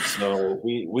 and so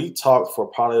we talked for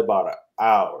probably about an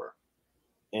hour.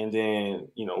 And then,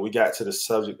 we got to the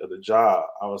subject of the job.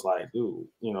 I was like, dude,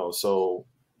 so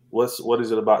what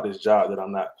is it about this job that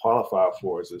I'm not qualified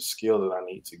for? Is a skill that I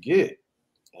need to get?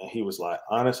 And he was like,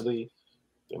 honestly,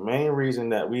 the main reason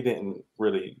that we didn't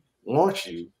really want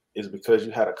you is because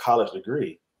you had a college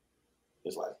degree.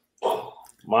 It's like,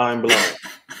 mind blown.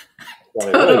 Like,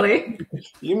 wait, Totally.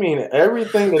 you mean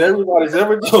everything that everybody's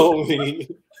ever told me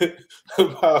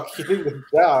about getting a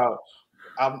job?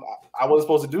 I'm, I wasn't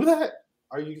supposed to do that?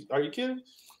 Are you kidding?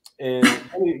 And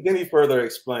then he further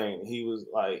explained. He was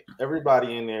like,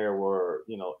 everybody in there were,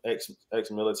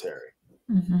 ex-military,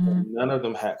 Mm-hmm. and none of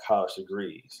them had college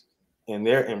degrees. And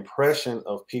their impression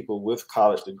of people with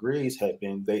college degrees had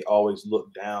been they always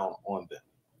looked down on them.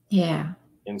 Yeah.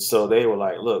 And so they were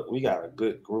like, look, we got a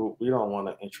good group. We don't want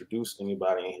to introduce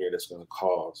anybody in here that's going to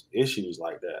cause issues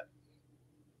like that.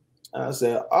 And I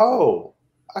said, oh,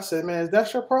 I said, man, is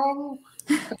that your problem?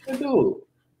 I said, dude,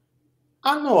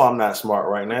 I know I'm not smart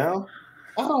right now.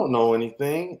 I don't know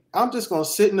anything. I'm just going to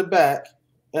sit in the back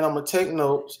and I'm going to take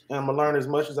notes and I'm going to learn as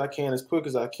much as I can, as quick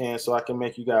as I can, so I can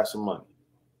make you guys some money.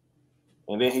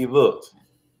 And then he looked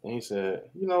and he said,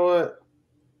 you know what?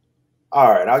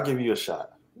 All right, I'll give you a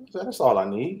shot. I said, that's all I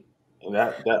need. And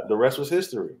that the rest was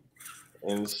history.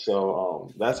 And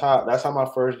so that's how my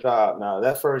first job. Now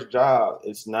that first job,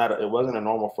 it wasn't a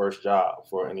normal first job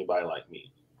for anybody like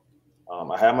me.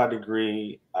 I had my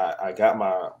degree. I got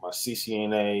my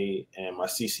CCNA and my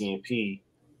CCNP.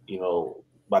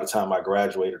 By the time I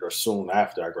graduated, or soon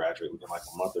after I graduated, within like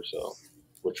a month or so,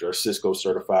 which are Cisco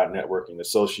Certified Networking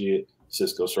Associate,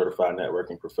 Cisco Certified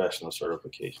Networking Professional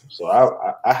certification. So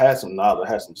I had some knowledge,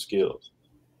 I had some skills,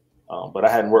 but I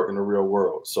hadn't worked in the real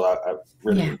world, so I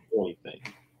really Yeah. didn't do anything.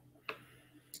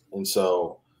 And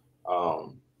so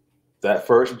um, that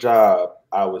first job,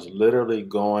 I was literally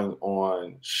going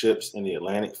on ships in the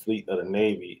Atlantic Fleet of the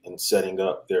Navy and setting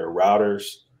up their routers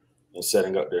and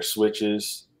setting up their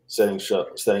switches,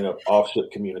 setting up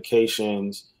off-ship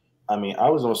communications. I mean, I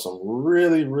was on some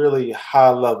really, really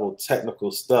high-level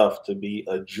technical stuff to be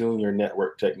a junior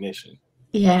network technician.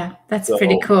 Yeah. That's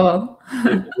pretty So cool.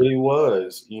 it really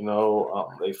was,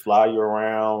 they fly you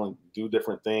around, do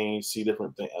different things, see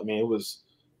different things. I mean, it was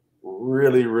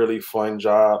really really fun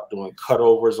job doing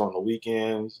cutovers on the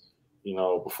weekends.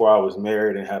 Before I was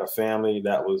married and had a family,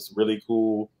 that was really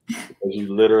cool because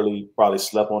you literally probably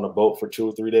slept on a boat for 2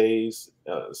 or 3 days.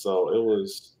 So it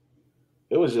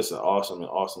was just an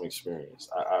awesome experience.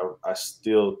 I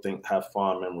still have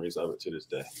fond memories of it to this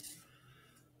day.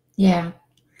 Yeah.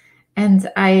 And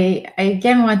I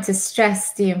again want to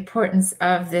stress the importance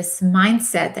of this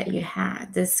mindset that you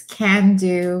had, this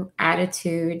can-do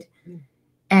attitude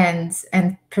and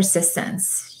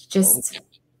persistence, Oh, just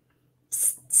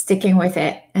sticking with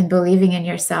it and believing in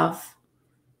yourself,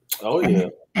 oh yeah.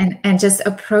 and just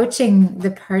approaching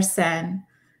the person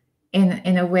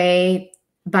in a way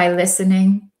by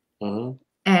listening Hmm.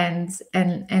 and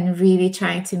really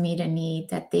trying to meet a need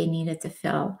that they needed to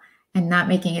fill, and not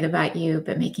making it about you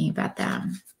but making it about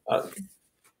them.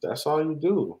 That's all you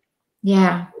do.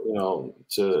 Yeah. You know,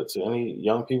 to any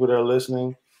young people that are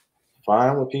listening,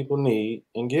 find what people need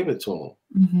and give it to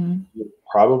them. Hmm. You'll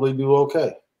probably do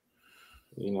okay.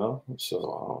 You know,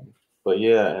 so but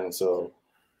yeah, and so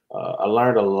I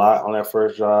learned a lot on that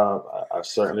first job. I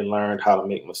certainly learned how to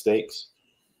make mistakes.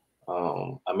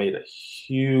 I made a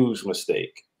huge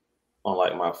mistake on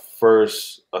like my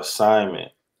first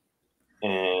assignment,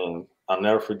 and I'll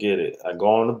never forget it. I go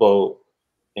on the boat,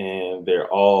 and they're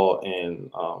all in.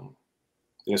 I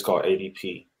think it's called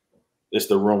ADP. It's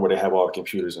the room where they have all the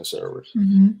computers and servers.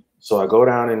 Hmm. So I go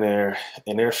down in there,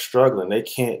 and they're struggling. They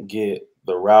can't get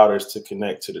the routers to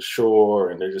connect to the shore,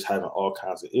 and they're just having all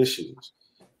kinds of issues.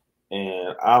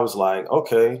 And I was like,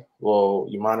 okay, well,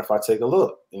 you mind if I take a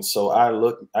look? And so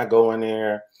I go in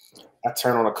there, I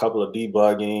turn on a couple of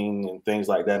debugging and things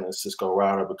like that in the Cisco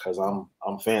router because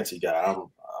I'm fancy guy.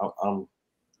 I'm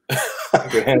I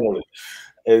can handle it.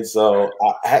 And so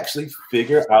I actually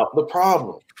figure out the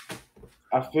problem.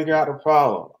 I figure out the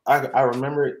problem. I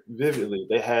remember it vividly.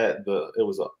 They had it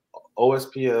was a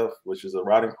OSPF, which is a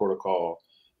routing protocol.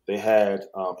 They had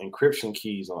encryption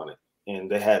keys on it, and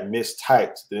they had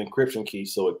mistyped the encryption key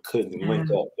so it couldn't link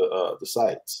up the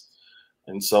sites.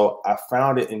 And so I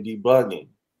found it in debugging,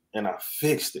 and I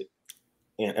fixed it,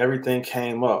 and everything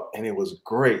came up, and it was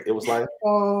great. It was like,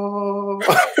 oh.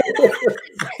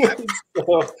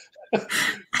 so,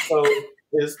 so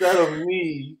instead of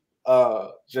me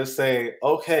just saying,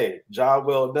 okay, job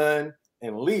well done,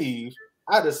 and leave,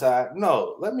 I decide,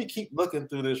 no, let me keep looking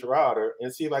through this router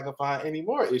and see if I can find any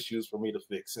more issues for me to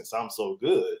fix since I'm so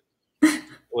good.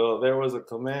 Well, there was a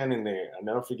command in there. I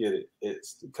never forget it.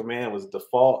 The command was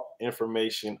default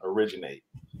information originate.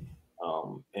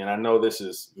 And I know this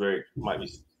is might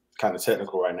be kind of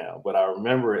technical right now, but I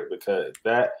remember it because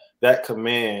that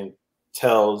command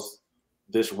tells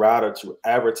this router to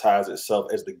advertise itself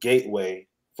as the gateway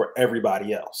for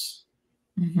everybody else.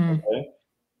 Hmm. Okay.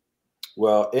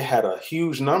 Well, it had a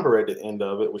huge number at the end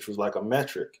of it, which was like a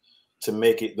metric to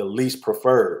make it the least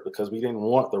preferred because we didn't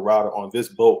want the router on this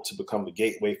boat to become the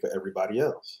gateway for everybody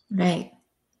else. Right.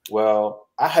 Well,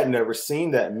 I had never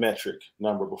seen that metric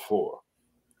number before.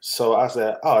 So I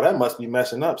said, oh, that must be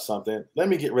messing up something. Let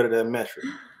me get rid of that metric.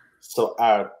 So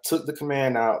I took the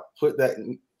command out, put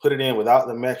it in without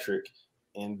the metric,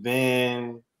 and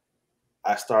then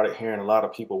I started hearing a lot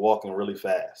of people walking really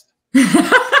fast.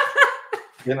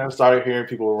 Then I started hearing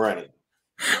people running.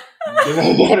 Then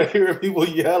I started hearing people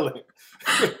yelling.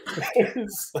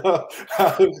 So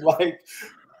I was like,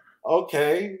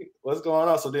 okay, what's going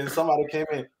on? So then somebody came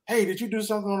in, hey, did you do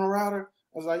something on the router?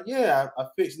 I was like, yeah, I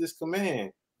fixed this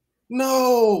command.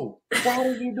 No, why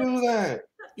did you do that?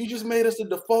 You just made us the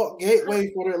default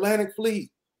gateway for the Atlantic Fleet.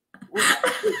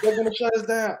 They're gonna shut us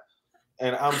down.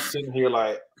 And I'm sitting here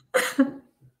like,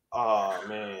 oh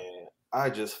man, I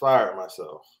just fired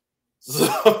myself.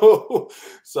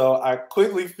 So I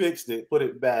quickly fixed it, put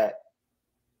it back.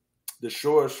 The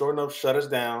shore enough shut us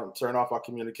down, turned off our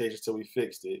communications till we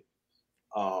fixed it.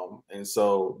 And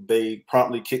so they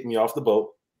promptly kicked me off the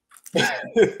boat.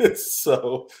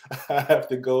 So I have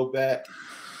to go back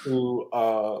to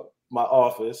my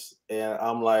office, and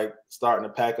I'm like starting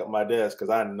to pack up my desk because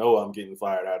I know I'm getting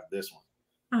fired out of this one.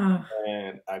 Oh.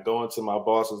 And I go into my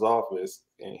boss's office,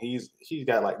 and he's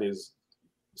got like this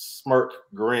smirk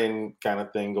grin kind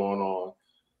of thing going on.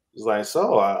 He's like,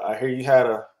 so I hear you had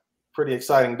a pretty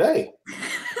exciting day.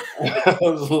 I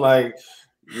was like,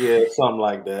 yeah, something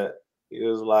like that. He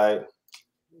was like,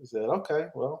 he said, okay,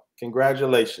 well,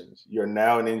 congratulations. You're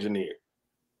now an engineer.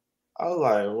 I was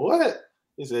like, what?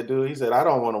 He said, dude, he said, I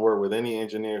don't want to work with any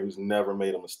engineer who's never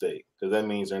made a mistake because that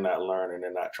means they're not learning,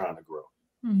 they're not trying to grow.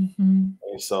 Hmm.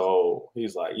 And so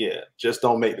he's like, yeah, just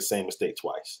don't make the same mistake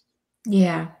twice.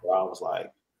 Yeah. So I was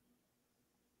like,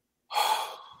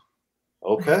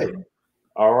 okay,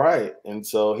 all right. And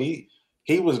so he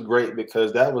was great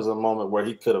because that was a moment where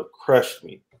he could have crushed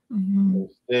me. Hmm.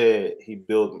 Instead, he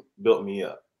built me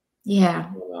up. Yeah.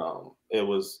 And, it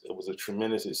was a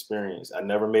tremendous experience. I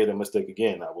never made a mistake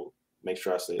again. I will make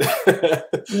sure I say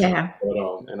that. Yeah.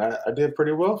 But, and I did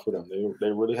pretty well for them. They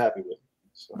were really happy with me.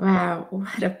 So. Wow.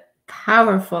 What a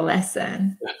powerful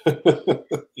lesson.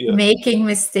 Yeah. Making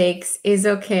mistakes is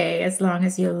okay as long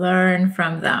as you learn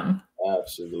from them.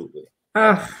 Absolutely.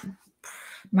 Oh,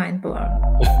 mind blown.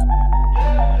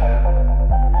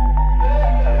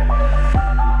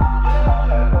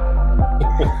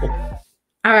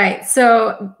 All right.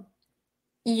 So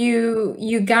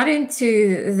you got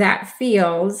into that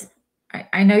field.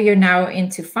 I know you're now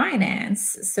into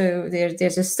finance, so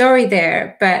there's a story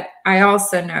there. But I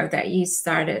also know that you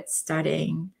started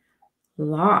studying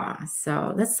law.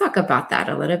 So let's talk about that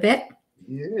a little bit.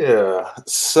 Yeah.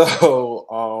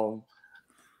 So,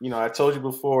 I told you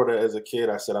before that as a kid,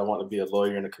 I said I want to be a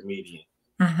lawyer and a comedian.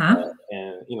 Uh-huh.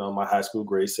 And, my high school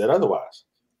grade said otherwise.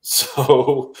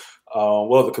 So,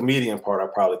 well, the comedian part I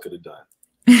probably could have done.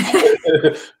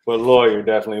 But lawyer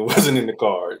definitely wasn't in the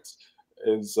cards.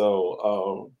 And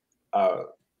so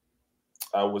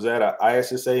I was at an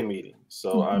ISSA meeting.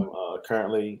 So Mhm. I'm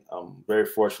currently very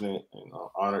fortunate and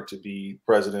honored to be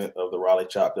president of the Raleigh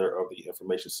chapter of the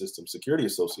Information System Security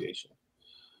Association.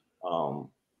 Um,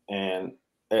 and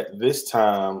at this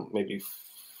time, maybe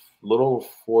little over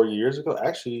 4 years ago,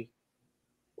 actually,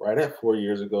 right at 4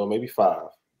 years ago, maybe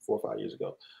 4 or 5 years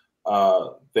ago,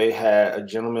 they had a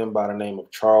gentleman by the name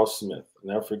of Charles Smith.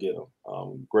 I'll never forget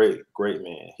him. Great, great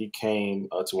man. He came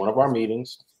to one of our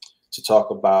meetings to talk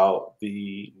about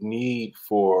the need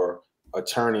for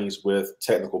attorneys with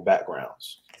technical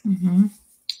backgrounds. Mhm.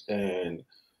 And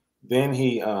then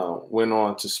he went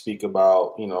on to speak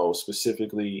about,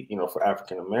 specifically, for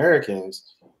African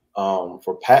Americans,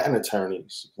 for patent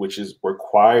attorneys, which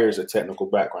requires a technical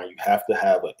background. You have to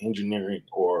have an engineering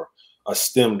or a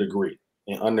STEM degree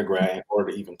in undergrad in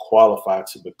order to even qualify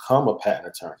to become a patent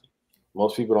attorney.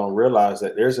 Most people don't realize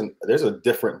that there's a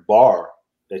different bar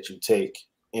that you take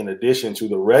in addition to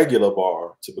the regular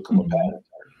bar to become a Mhm. patent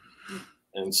attorney.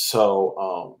 And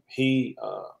so he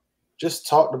just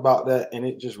talked about that, and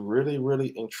it just really,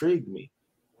 really intrigued me.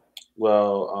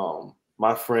 Well,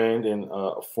 my friend and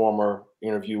a former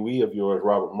interviewee of yours,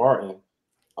 Robert Martin,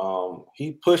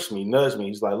 he pushed me, nudged me.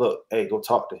 He's like, "Look, hey, go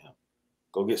talk to him.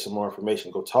 Go get some more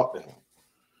information. Go talk to him."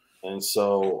 And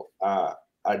so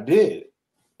I did,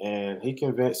 and he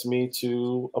convinced me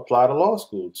to apply to law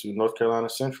school, to North Carolina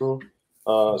Central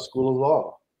School of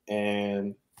Law,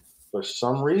 and for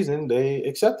some reason they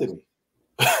accepted me.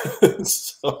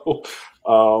 so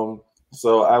um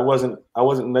so I wasn't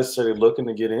necessarily looking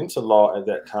to get into law at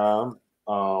that time.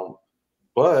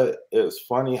 But it was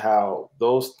funny how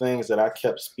those things that I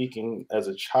kept speaking as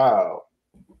a child,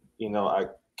 I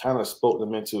kind of spoke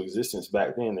them into existence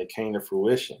back then. They came to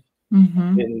fruition.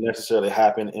 Mhm. Didn't necessarily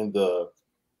happen in the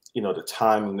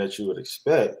timing that you would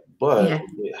expect, but Yeah.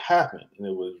 it happened, and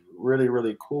it was really,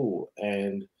 really cool.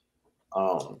 And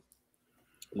um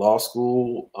law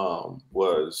school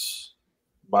was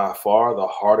by far the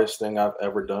hardest thing I've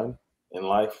ever done in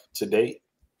life to date.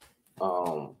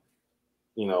 Um,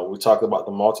 we talked about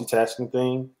the multitasking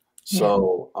thing. Yeah.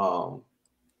 So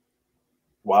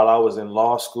while I was in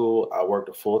law school, I worked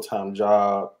a full-time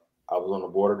job. I was on the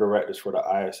board of directors for the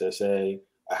ISSA.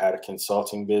 I had a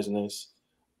consulting business.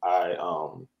 I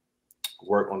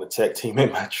work on the tech team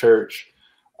at my church.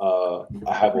 I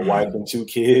have a wife Wow. and 2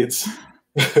 kids.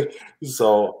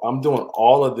 So I'm doing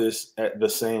all of this at the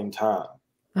same time,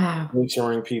 Wow.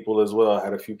 mentoring people as well. I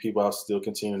had a few people I was still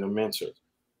continuing to mentor.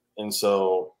 And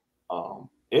so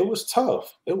it was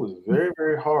tough. It was very,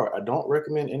 very hard. I don't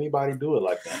recommend anybody do it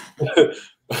like that.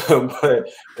 But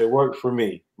it worked for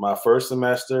me. My first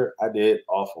semester, I did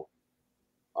awful.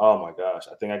 Oh my gosh.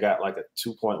 I think I got like a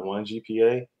 2.1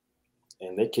 GPA,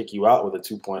 and they kick you out with a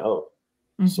 2.0.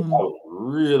 So I Mhm. was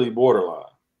really borderline.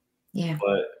 Yeah.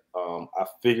 But I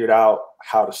figured out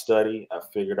how to study. I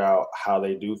figured out how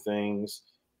they do things.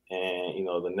 And,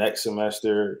 the next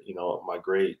semester, my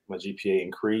GPA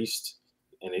increased,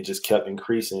 and it just kept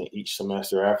increasing each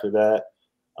semester after that,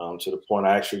 to the point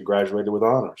I actually graduated with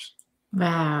honors.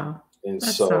 Wow. And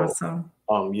That's so, awesome.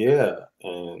 yeah.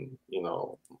 And,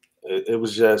 it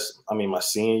was just, I mean, my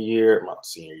senior year,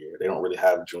 they don't really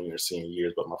have junior, senior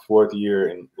years, but my fourth year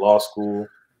in law school,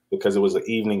 because it was an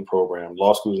evening program.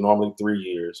 Law school is normally 3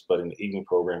 years, but in the evening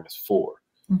program, it's 4.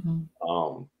 Mhm.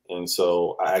 And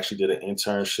so I actually did an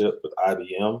internship with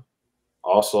IBM.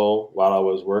 Also, while I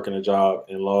was working a job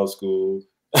in law school,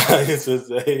 I used to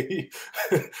say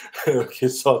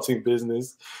consulting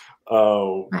business.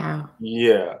 Um, Wow.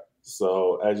 yeah.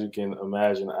 So as you can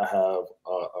imagine, I have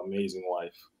an amazing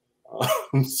wife.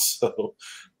 Um, so,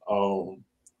 um,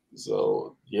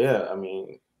 so yeah, I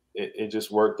mean, it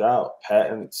just worked out.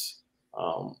 Patents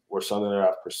were something that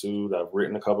I've pursued. I've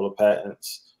written a couple of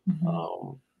patents. Mhm.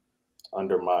 Um,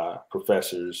 under my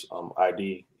professor's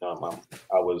ID. I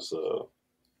was,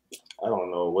 I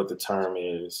don't know what the term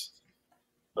is,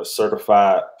 a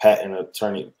certified patent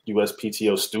attorney,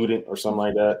 USPTO student or something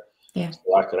like that. Yeah.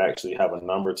 So I could actually have a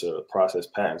number to process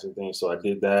patents and things. So I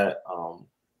did that.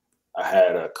 I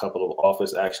had a couple of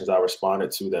office actions I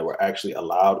responded to that were actually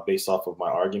allowed based off of my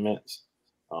arguments,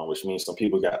 which means some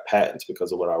people got patents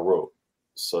because of what I wrote.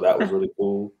 So that was really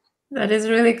cool. That is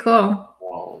really cool.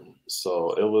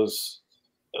 So it was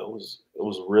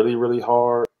really, really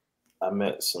hard. I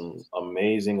met some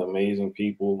amazing, amazing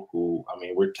people who, I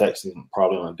mean, we're texting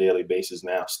probably on a daily basis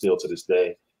now, still to this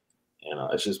day.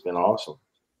 And it's just been awesome.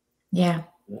 Yeah.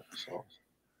 Yeah, so.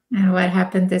 And what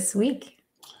happened this week?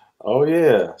 Oh,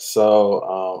 yeah.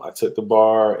 So I took the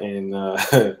bar in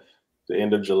the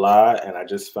end of July, and I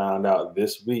just found out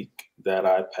this week that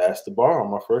I passed the bar on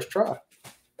my first try.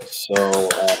 So,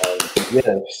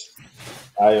 yes,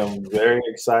 I am very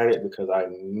excited because I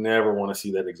never want to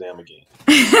see that exam again.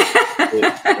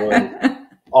 It was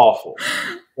awful.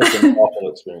 Such an awful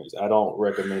experience. I don't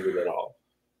recommend it at all.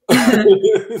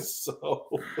 So,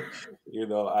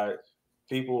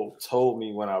 people told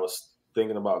me when I was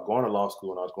thinking about going to law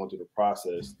school and I was going through the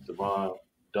process, Devon,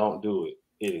 don't do it.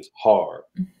 It is hard.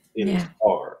 It is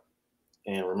hard.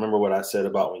 And remember what I said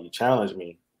about when you challenged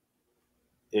me,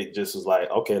 it just was like,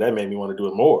 okay, that made me want to do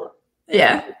it more.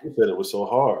 Yeah. You said it was so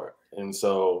hard. And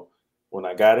so when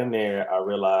I got in there, I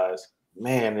realized,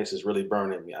 man, this is really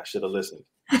burning me. I should have listened.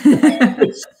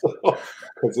 Because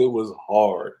it was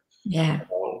hard. Yeah.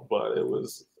 But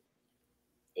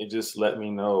it just let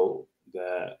me know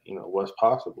that, what's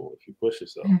possible if you push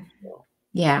yourself. So.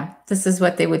 Yeah. This is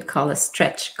what they would call a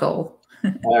stretch goal.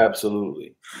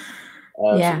 Absolutely.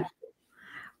 Yeah.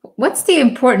 What's the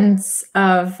importance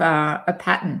of a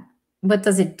patent? What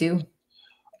does it do?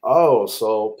 Oh,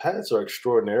 so patents are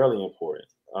extraordinarily important.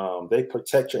 They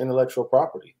protect your intellectual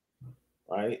property,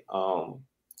 right?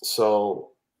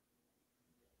 So,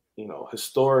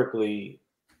 historically,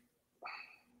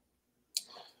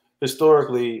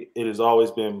 it has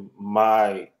always been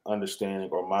my understanding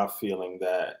or my feeling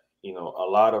that, a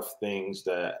lot of things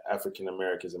that African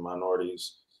Americans and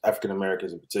minorities, African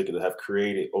Americans in particular, have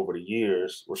created over the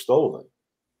years were stolen,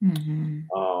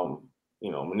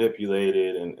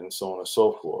 manipulated, and so on and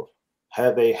so forth.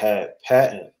 Had they had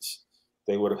patents,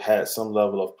 they would have had some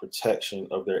level of protection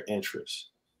of their interests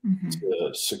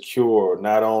to secure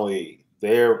not only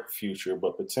their future,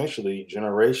 but potentially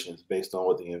generations based on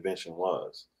what the invention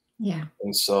was. Yeah.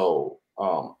 And so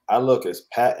I look at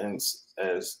patents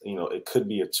as, it could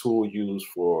be a tool used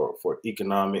for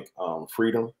economic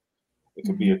freedom. It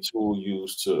could be a tool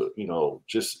used to,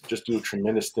 just do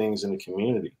tremendous things in the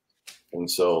community. And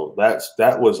so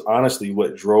that was honestly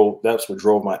what drove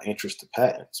my interest to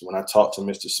patents. When I talked to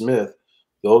Mr. Smith,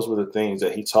 those were the things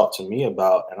that he talked to me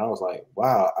about. And I was like,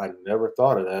 wow, I never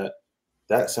thought of that.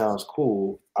 That sounds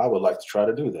cool. I would like to try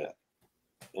to do that.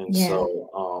 And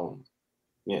so,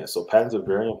 so patents are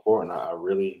very important. I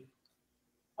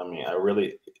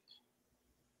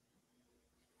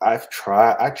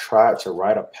tried to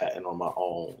write a patent on my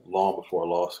own long before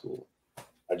law school.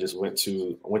 I just went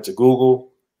to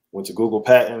Google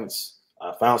Patents.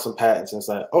 I found some patents and it's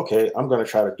like, okay, I'm going to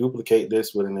try to duplicate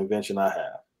this with an invention I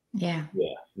have. Yeah.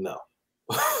 No,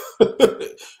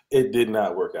 it did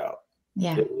not work out.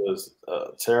 Yeah. It was a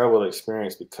terrible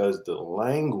experience because the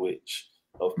language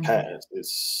of patents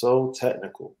is so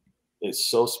technical. It's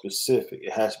so specific.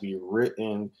 It has to be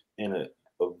written in a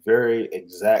very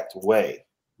exact way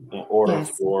in order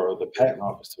for the patent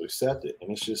office to accept it.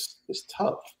 And it's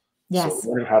tough. Yes. So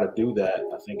learning how to do that,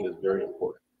 I think, is very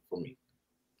important for me.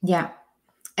 Yeah.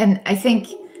 And I think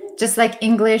just like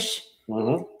English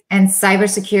and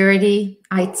cybersecurity,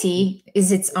 IT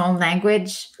is its own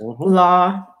language,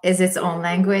 law is its own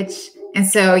language. And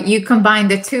so you combine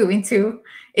the two into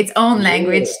its own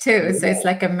language too. So it's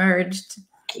like a merged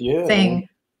thing.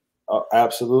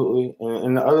 Absolutely.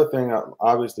 And the other thing,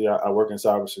 obviously, I work in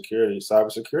cybersecurity.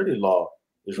 Cybersecurity law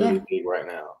is really big right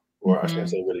now. Or I shouldn't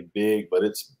say really big, but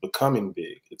it's becoming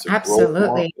big. It's a growth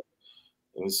market.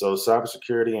 And so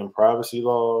cybersecurity and privacy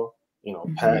law,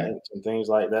 patents and things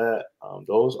like that,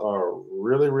 those are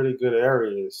really, really good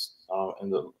areas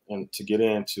and to get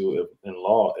into in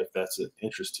law if that's of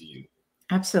interest to you.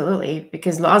 Absolutely,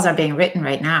 because laws are being written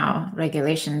right now.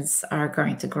 Regulations are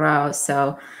going to grow.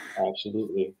 So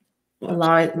absolutely.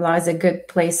 Law is a good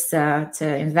place to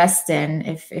invest in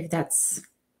if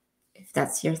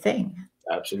that's your thing.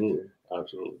 Absolutely.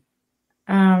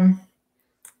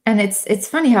 And it's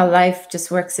funny how life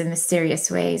just works in mysterious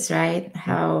ways, right?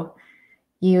 How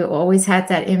you always had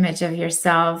that image of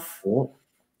yourself,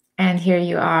 and here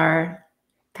you are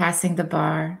passing the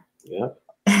bar. Yeah,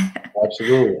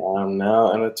 absolutely. I'm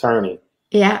now an attorney.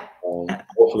 Yeah.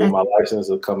 Hopefully my license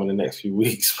will come in the next few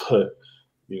weeks, but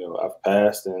I've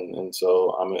passed, and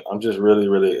so I'm just really,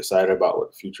 really excited about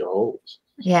what the future holds.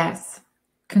 Yes.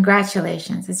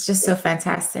 Congratulations. It's just so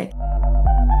fantastic.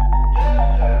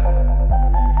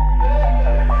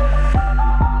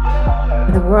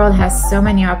 The world has so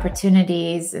many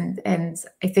opportunities, and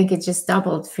I think it just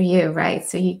doubled for you, right?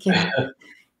 So you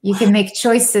can make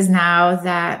choices now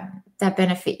that that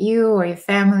benefit you or your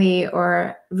family,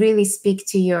 or really speak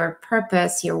to your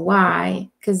purpose, your why?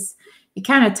 Because you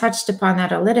kind of touched upon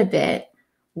that a little bit,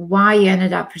 why you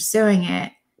ended up pursuing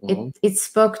it. It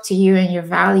spoke to you and your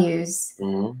values.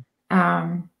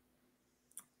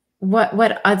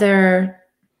 What other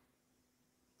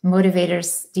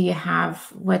motivators do you have?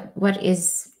 What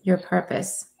is your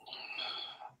purpose?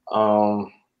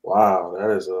 Wow,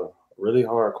 that is a really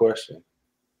hard question.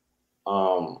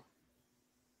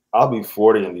 I'll be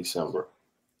 40 in December,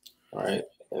 right?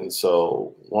 And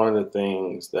so one of the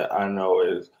things that I know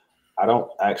is I don't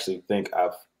actually think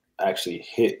I've actually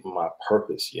hit my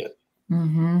purpose yet.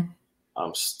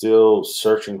 I'm still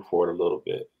searching for it a little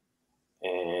bit.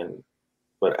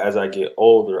 But as I get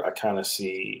older, I kind of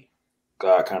see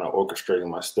God kind of orchestrating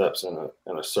my steps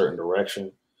in a certain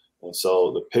direction. And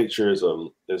so the picture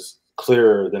is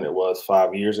clearer than it was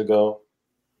 5 years ago,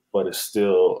 but it's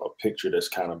still a picture that's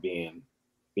kind of being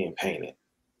painted.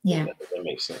 Yeah, If that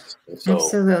makes sense. And so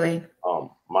absolutely.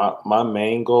 my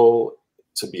main goal,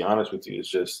 to be honest with you, is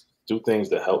just do things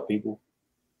that help people.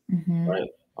 Right.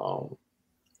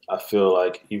 I feel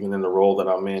like even in the role that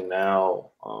I'm in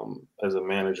now, as a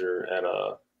manager at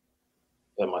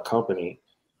my company,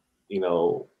 you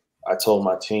know, I told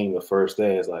my team the first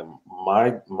day, is like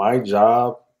my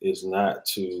job is not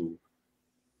to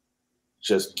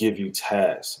just give you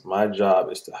tasks. My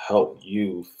job is to help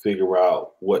you figure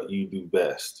out what you do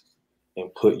best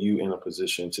and put you in a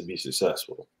position to be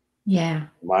successful. Yeah.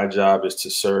 My job is to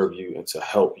serve you and to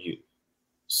help you.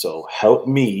 So help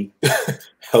me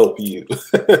help you.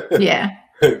 Yeah.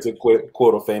 To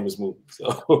quote a famous movie.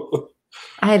 So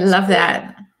I love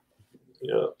that.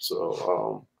 yeah.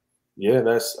 So yeah,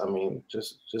 that's, I mean,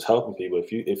 just helping people.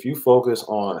 If you focus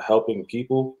on helping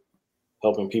people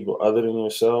other than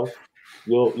yourself,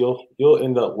 you'll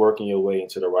end up working your way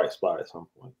into the right spot at some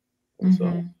point. And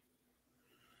so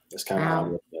that's kind of how I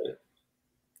Wow. look at it.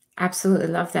 Absolutely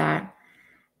love that.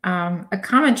 A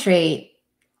common trait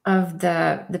of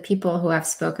the people who I've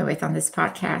spoken with on this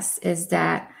podcast is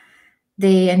that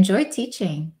they enjoy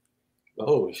teaching.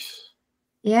 Oh,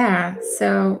 Yeah.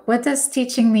 So what does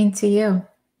teaching mean to you?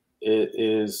 it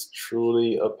is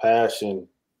truly a passion.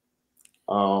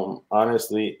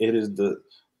 Honestly, it is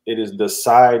the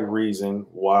side reason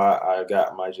why I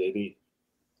got my JD.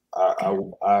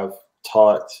 I've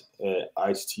taught at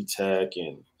ICT Tech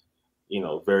and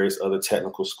various other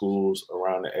technical schools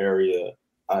around the area.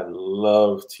 I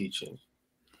love teaching.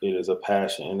 It is a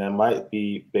passion, and that might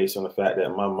be based on the fact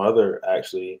that my mother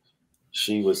actually,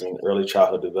 she was in early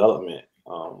childhood development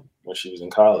when she was in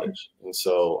college, and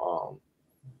so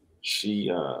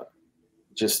she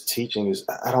just teaching is,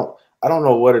 I don't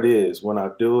know what it is. When I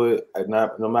do it,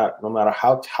 no matter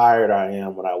how tired I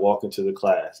am when I walk into the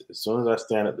class, as soon as I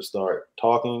stand up to start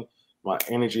talking, my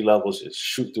energy levels just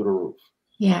shoot through the roof.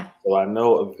 Yeah. So I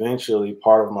know eventually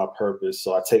part of my purpose,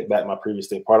 so I take back my previous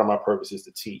thing, part of my purpose is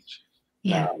to teach.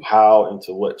 Yeah. Now, how and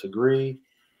to what degree,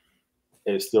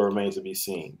 it still remains to be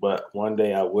seen. But one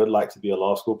day I would like to be a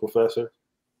law school professor.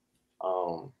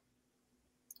 Um,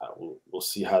 we'll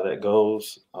see how that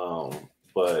goes.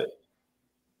 But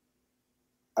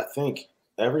I think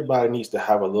everybody needs to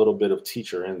have a little bit of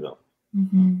teacher in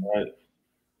them, right?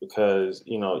 Because,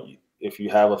 if you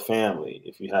have a family,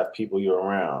 if you have people you're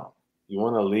around, you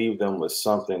want to leave them with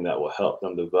something that will help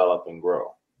them develop and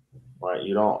grow, right?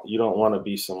 You don't want to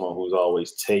be someone who's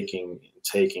always taking and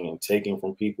taking and taking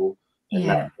from people and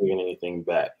not Yeah. giving anything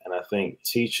back. And I think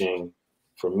teaching,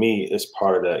 for me, is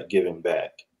part of that giving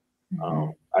back.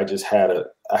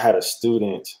 I had a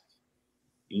student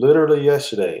literally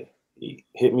yesterday. He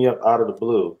hit me up out of the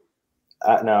blue.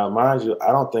 Now, mind you,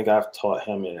 I don't think I've taught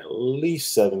him in at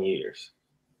least 7 years.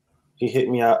 He hit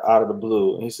me out of the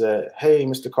blue and he said, "Hey,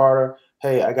 Mr. Carter,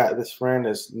 hey, I got this friend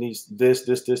that needs this,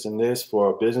 and this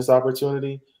for a business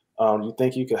opportunity. You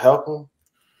think you could help him?"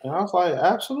 And I was like,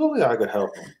 "Absolutely, I could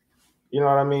help him." You know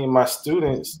what I mean? My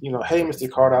students, "Hey, Mr.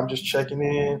 Carter, I'm just checking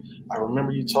in. I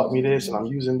remember you taught me this and I'm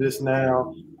using this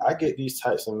now." I get these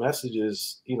types of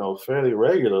messages, fairly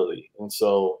regularly. And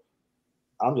so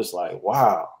I'm just like,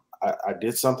 wow, I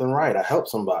did something right. I helped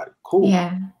somebody. Cool.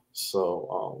 Yeah.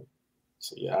 So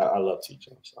yeah, I love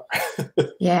teaching. Sorry.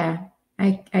 Yeah.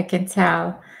 I can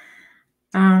tell.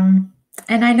 And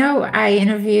I know I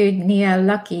interviewed Nia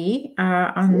Lucky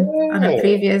on a Yeah.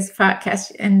 previous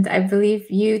podcast, and I believe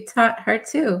you taught her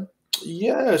too.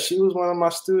 Yeah, she was one of my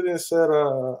students at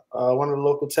one of the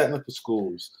local technical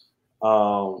schools.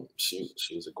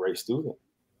 She was a great student.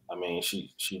 I mean,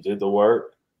 she did the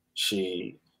work.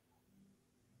 She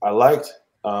I liked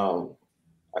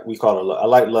we call her I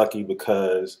like Lucky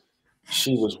because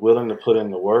she was willing to put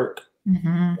in the work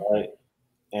Mhm. right?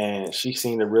 And she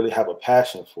seemed to really have a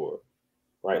passion for it,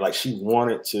 right? Like she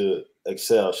wanted to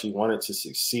excel, she wanted to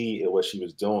succeed at what she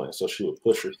was doing, so she would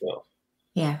push herself.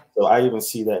 Yeah. So I even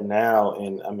see that now,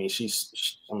 and I mean,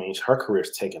 I mean, her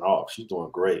career's taking off. She's doing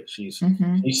great.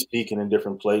 Mhm. She's speaking in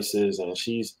different places, and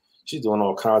she's doing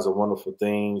all kinds of wonderful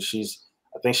things.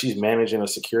 I think she's managing a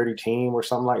security team or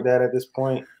something like that at this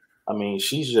point. I mean,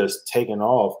 she's just taking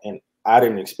off, and I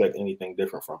didn't expect anything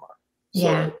different from her.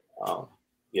 Yeah. So,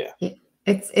 yeah,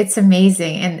 It's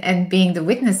amazing, and being the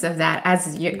witness of that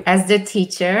as the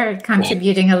teacher,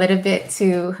 contributing a little bit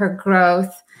to her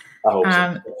growth, I hope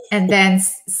so. and then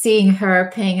seeing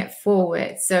her paying it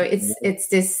forward. So it's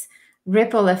this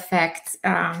ripple effect,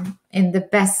 in the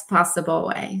best possible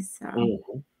way. So,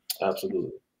 Hmm.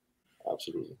 Absolutely,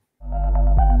 absolutely.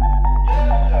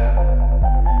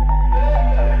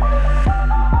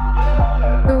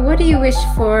 so what do you wish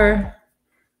for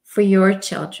your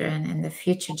children and the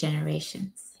future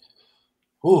generations?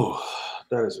 Ooh,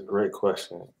 that is a great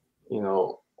question. You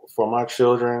know, for my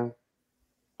children,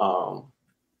 um,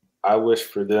 I wish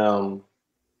for them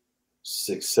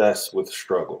success with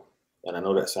struggle. And I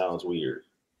know that sounds weird.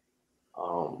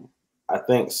 Um, I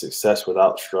think success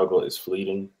without struggle is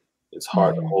fleeting. It's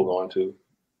hard to Hmm. hold on to.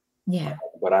 Yeah.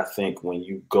 But I think when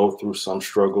you go through some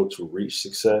struggle to reach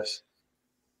success,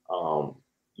 um,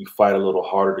 you fight a little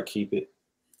harder to keep it.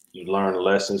 You learn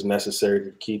lessons necessary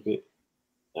to keep it.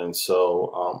 And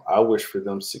so I wish for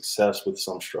them success with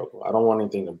some struggle. I don't want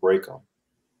anything to break them.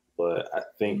 But I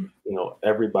think, you know,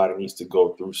 everybody needs to go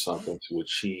through something to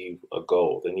achieve a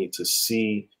goal. They need to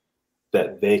see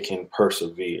that they can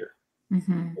persevere,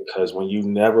 Hmm. because when you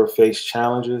never face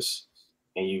challenges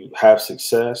and you have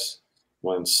success,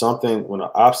 when an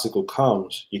obstacle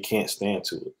comes, you can't stand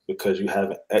to it because you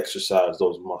haven't exercised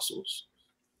those muscles,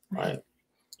 Right. right?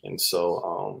 And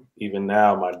so even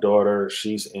now, my daughter,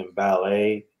 she's in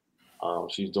ballet.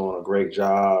 She's doing a great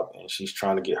job, and she's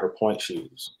trying to get her point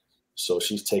shoes. So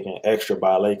she's taking extra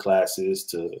ballet classes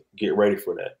to get ready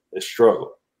for that. It's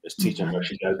struggle. It's teaching her Hmm.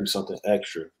 she's got to do something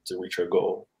extra to reach her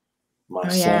goal. My Oh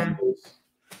son, yeah.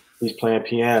 he's playing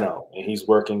piano, and he's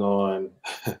working on.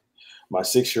 My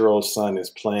 6-year-old son is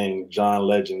playing John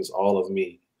Legend's "All of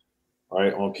Me"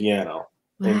 right on piano,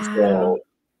 and Wow. so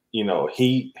you know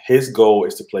his goal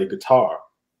is to play guitar.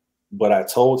 But I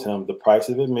told him the price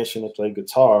of admission to play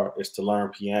guitar is to learn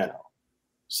piano.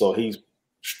 So he's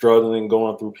struggling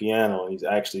going through piano, and he's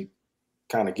actually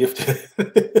kind of gifted.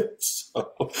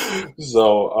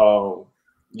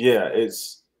 Yeah,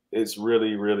 it's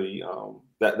really really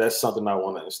that's something I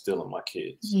want to instill in my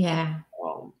kids. Yeah.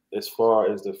 As far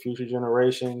as the future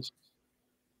generations,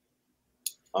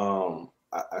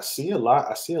 I see a lot.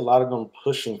 I see a lot of them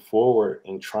pushing forward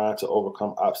and trying to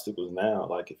overcome obstacles now.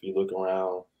 Like if you look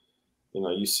around, you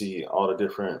know, you see all the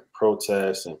different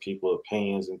protests and people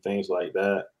opinions and things like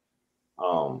that.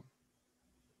 Um,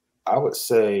 I would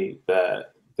say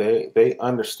that they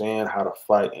understand how to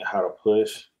fight and how to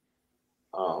push.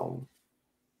 Um,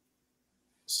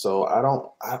 so I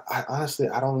honestly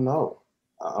I don't know.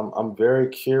 I'm very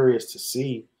curious to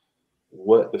see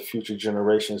what the future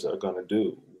generations are going to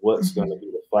do. What's going to Hmm.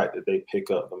 be the fight that they pick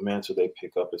up, the mantle they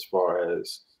pick up as far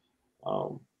as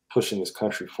um, pushing this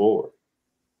country forward.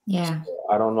 Yeah.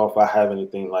 I don't know if I have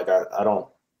anything like I don't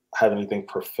have anything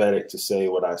prophetic to say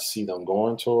what I see them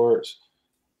going towards,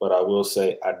 but I will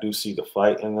say I do see the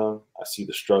fight in them. I see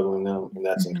the struggle in them, and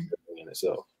that's Hmm. encouraging in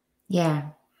itself. Yeah.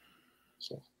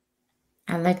 So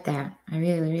I like that. I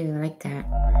really, really like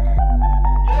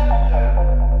that.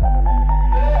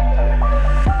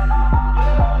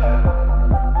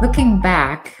 Looking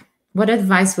back, what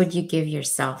advice would you give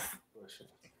yourself?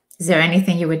 Is there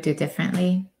anything you would do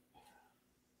differently?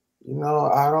 you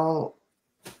know,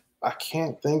 I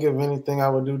can't think of anything I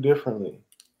would do differently.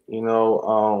 You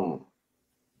know,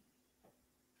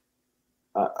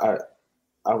 I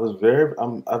I was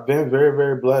I've been very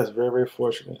very blessed, very very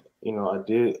fortunate. You know, I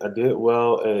did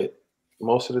well at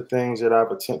most of the things that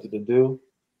I've attempted to do.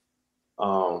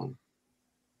 Um,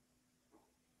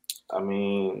 I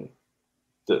mean,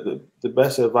 the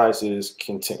best advice is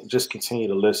just continue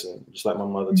to listen, just like my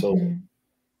mother told me. Hmm.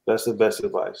 That's the best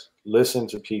advice. Listen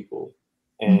to people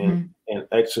and Hmm. and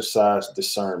exercise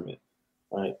discernment,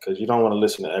 right? Because you don't want to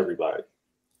listen to everybody.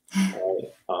 Right?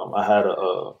 I had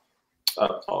a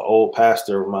old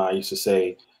pastor of mine used to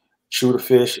say, "Shoot a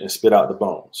fish and spit out the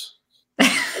bones."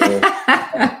 Uh,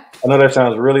 I know that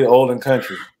sounds really old and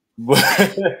country, but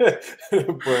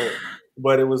but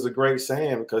but it was a great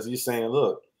saying because he's saying,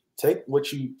 look, take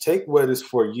what is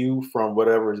for you from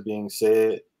whatever is being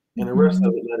said, and the rest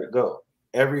of Hmm. it let it go.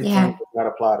 Everything Yeah. does not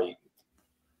apply to you.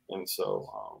 And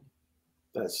so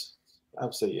that's, I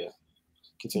would say, yeah,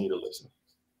 continue to listen.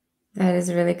 That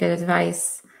is really good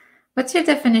advice. What's your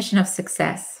definition of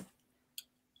success?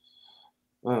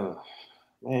 Man,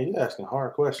 you're asking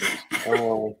hard questions.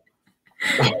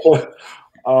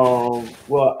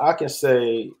 Well, I can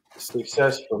say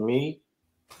success for me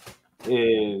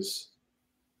is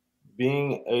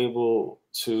being able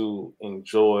to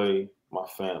enjoy my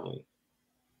family,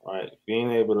 right?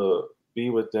 Being able to be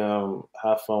with them,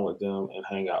 have fun with them, and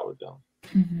hang out with them.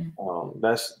 Mhm.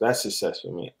 That's success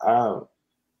for me.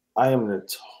 I am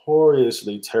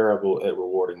notoriously terrible at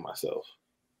rewarding myself,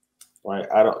 right?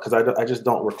 I don't because I just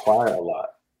don't require a lot.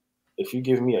 If you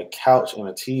give me a couch and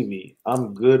a TV,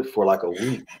 I'm good for like a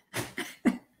week.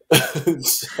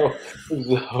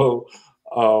 so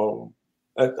um,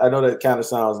 I know that kind of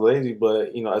sounds lazy, but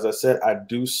as I said, I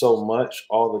do so much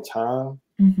all the time.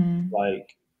 Mhm.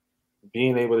 Like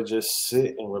being able to just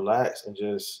sit and relax and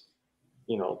just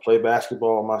play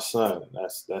basketball with my son.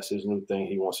 That's his new thing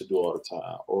he wants to do all the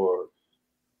time. Or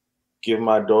give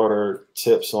my daughter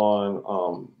tips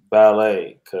on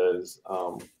ballet because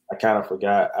I kind of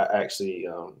forgot I actually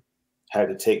had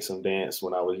to take some dance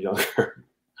when I was younger.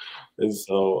 And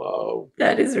so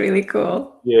That is really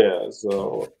cool. yeah,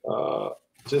 so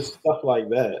just stuff like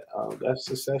that. That's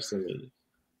success to me.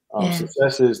 Yeah.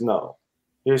 Success is no.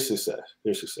 Here's success.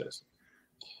 Here's success.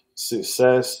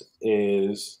 Success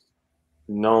is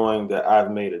knowing that I've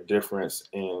made a difference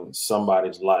in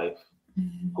somebody's life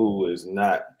Mhm. who is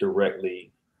not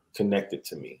directly connected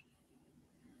to me,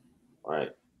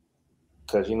 right?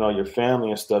 Because your family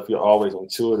and stuff, you're always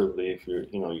intuitively, if you're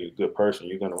a good person,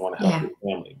 you're going to want to help Yeah.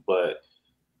 your family. But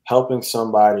helping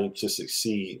somebody to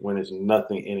succeed when there's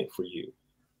nothing in it for you,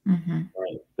 Mhm.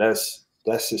 right? That's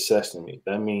success to me.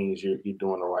 That means you're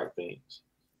doing the right things.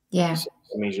 Yeah. So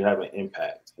that means you have an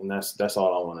impact, and that's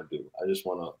all I want to do. I just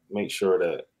want to make sure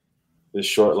that this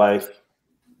short life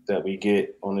that we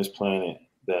get on this planet,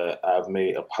 that I've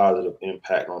made a positive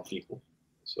impact on people.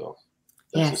 So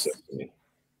that's success Yes. to me.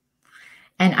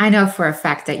 And I know for a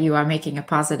fact that you are making a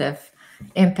positive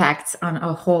impact on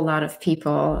a whole lot of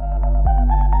people.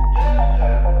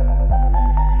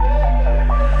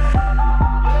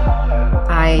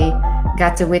 I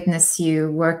got to witness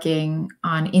you working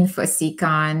on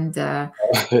InfoSecon,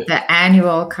 the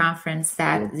annual conference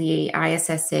that the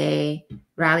ISSA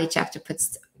Raleigh chapter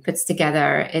puts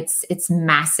together. It's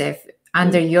massive.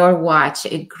 Under Yeah. your watch,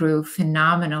 it grew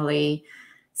phenomenally.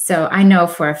 So I know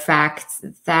for a fact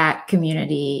that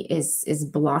community is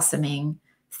blossoming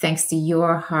thanks to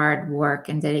your hard work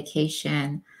and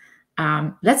dedication.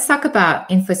 Let's talk about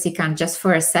InfoSecon just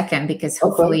for a second, because Okay.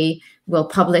 hopefully we'll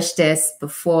publish this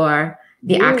before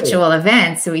the Yeah. actual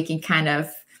event so we can kind of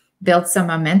build some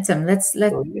momentum.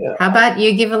 So yeah, How about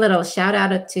you give a little shout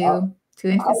out I, to I will do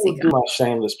InfoSecon? my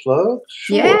shameless plug.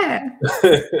 Sure. Yeah.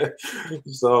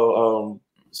 so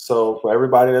so for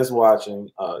everybody that's watching,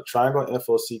 Triangle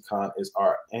InfoSecon is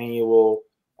our annual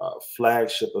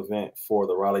flagship event for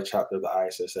the Raleigh chapter of the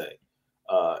ISSA.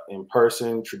 In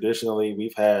person, traditionally,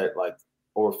 we've had like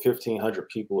over 1,500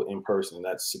 people in person.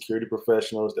 That's security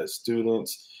professionals, that's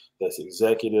students, that's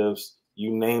executives.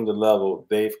 You name the level,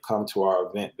 they've come to our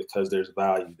event because there's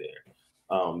value there.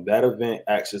 That event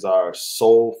acts as our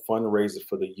sole fundraiser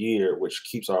for the year, which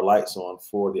keeps our lights on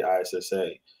for the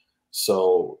ISSA.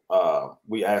 So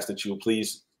we ask that you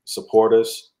please support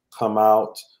us, come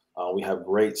out. We have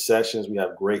great sessions. We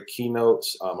have great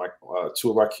keynotes.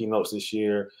 Two of our keynotes this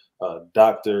year,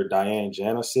 Dr. Diane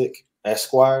Janasic,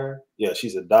 Esquire. Yeah,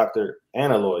 she's a doctor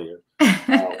and a lawyer.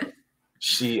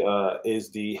 She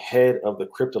is the head of the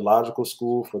cryptological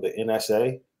school for the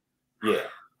NSA. Yeah.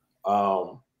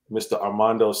 Um, Mr.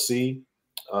 Armando C.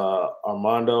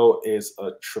 Armando is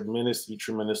a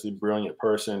tremendously brilliant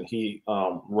person. He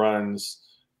runs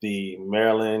the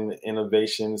Maryland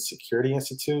Innovation Security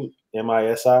Institute,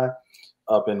 MISI,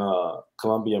 up in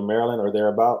Columbia, Maryland, or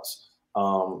thereabouts.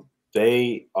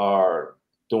 They are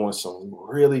doing some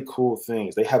really cool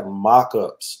things. They have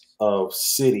mock-ups of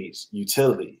cities,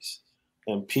 utilities,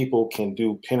 and people can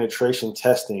do penetration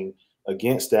testing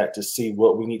against that to see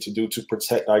what we need to do to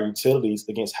protect our utilities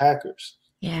against hackers.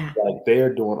 Yeah. Like they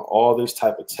are doing all this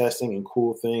type of testing and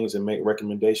cool things and make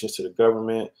recommendations to the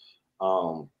government.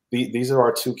 These are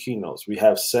our two keynotes. We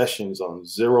have sessions on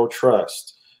zero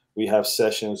trust. We have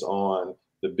sessions on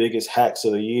the biggest hacks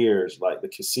of the years, like the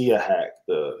Casilla hack,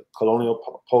 the Colonial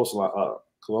Pipeline.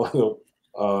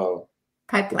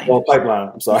 Pipeline.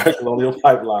 I'm sorry, Colonial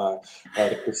Pipeline,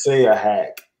 the Casilla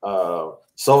hack,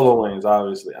 SolarWinds,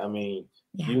 obviously. I mean,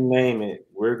 Yeah. you name it,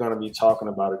 we're going to be talking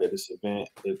about it at this event.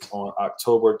 It's on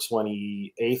October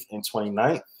 28th and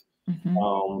 29th.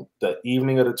 Mhm. The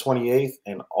evening of the 28th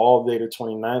and all day the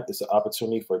 29th is an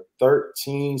opportunity for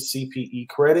 13 CPE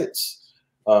credits.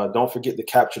 Don't forget the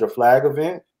Capture the Flag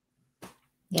event.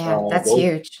 Yeah, that's Those,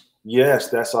 huge. yes,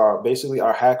 that's our basically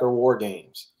our hacker war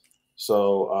games.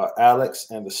 So Alex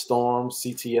and the Storm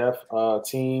CTF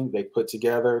team, they put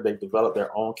together, they developed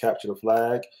their own Capture the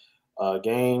Flag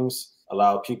games,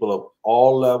 allow people of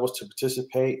all levels to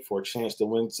participate for a chance to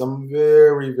win some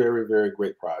very, very, very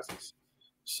great prizes.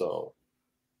 So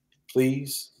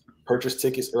please purchase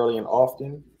tickets early and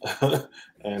often,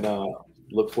 and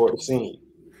look forward to seeing you.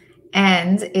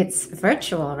 And it's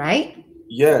virtual, right?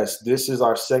 Yes, this is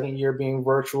our second year being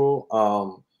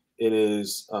virtual. It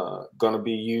is going to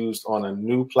be used on a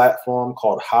new platform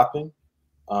called Hopin,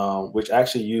 which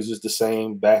actually uses the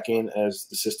same backend as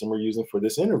the system we're using for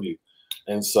this interview.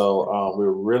 And so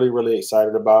we're really, really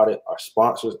excited about it. Our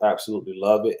sponsors absolutely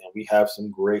love it, and we have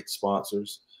some great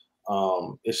sponsors.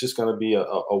 It's just going to be a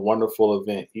wonderful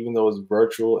event, even though it's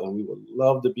virtual, and we would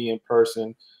love to be in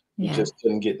person. We Yeah, just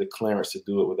couldn't get the clearance to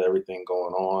do it with everything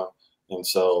going on. And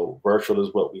so virtual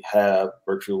is what we have.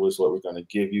 Virtual is what we're going to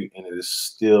give you, and it is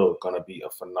still going to be a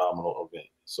phenomenal event.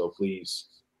 So please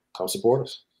come support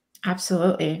us.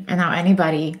 absolutely. And now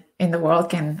anybody in the world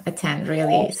can attend,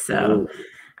 really. So Absolutely.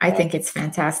 I think it's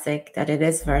fantastic that it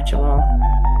is virtual.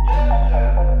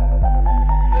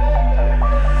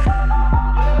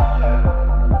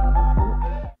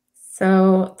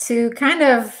 So, to kind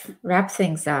of wrap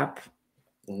things up,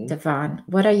 Mhm. Devon,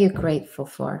 what are you grateful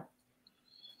for?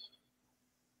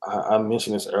 I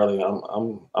mentioned this earlier.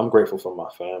 I'm grateful for my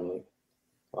family.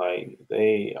 Like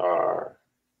they are.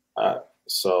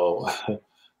 So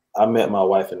I met my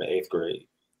wife in the 8th grade,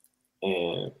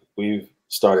 and we've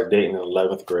started dating in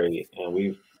 11th grade, and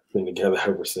we've been together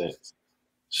ever since.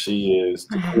 She is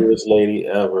the Wow. coolest lady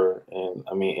ever, and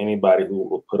I mean anybody who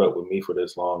will put up with me for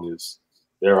this long is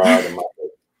they're all right in my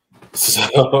book.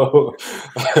 So,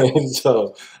 and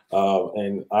so,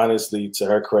 and honestly, to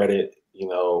her credit,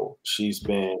 she's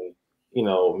been,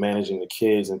 managing the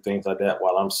kids and things like that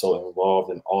while I'm so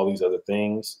involved in all these other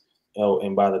things.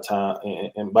 And by the time,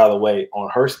 and by the way, on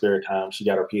her spare time, she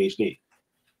got her PhD.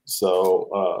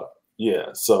 So,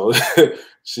 yeah, so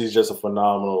she's just a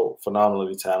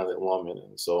phenomenally talented woman,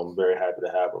 and so I'm very happy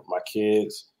to have her. My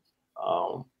kids,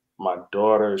 um, my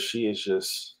daughter, she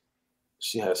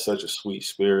has such a sweet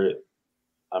spirit.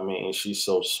 I mean, she's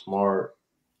so smart.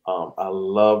 I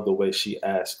love the way she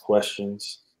asks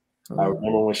questions. I Ooh.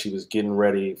 remember when she was getting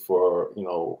ready for,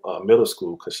 middle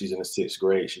school because she's in the 6th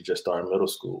grade. She just started middle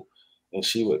school, and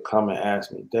she would come and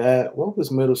ask me, "Dad, what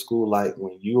was middle school like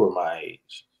when you were my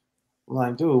age?" I'm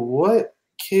like, "Dude, what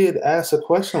kid asks a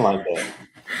question like that?"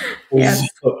 Yes.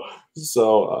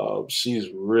 So she's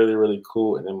really, really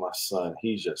cool. And then my son,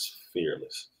 he's just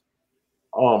fearless.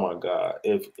 Oh my God!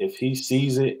 If he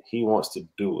sees it, he wants to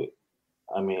do it.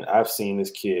 I mean, I've seen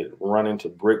this kid run into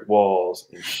brick walls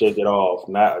and shake it off,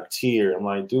 not a tear. I'm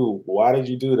like, dude, why did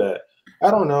you do that? I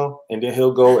don't know. And then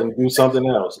he'll go and do something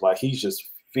else. Like he's just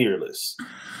fearless.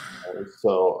 And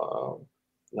so,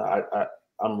 no,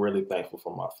 I'm really thankful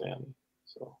for my family.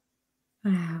 So,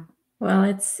 Wow. Well,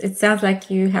 it sounds like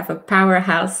you have a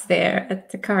powerhouse there at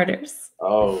the Carters.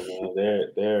 oh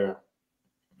man,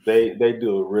 they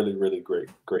do a really, really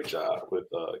great job with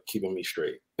keeping me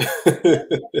straight.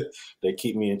 They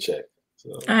keep me in check.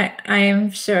 So, I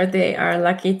am sure they are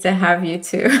lucky to have you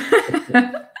too.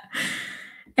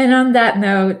 And on that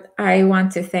note, I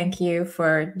want to thank you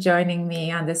for joining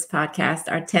me on this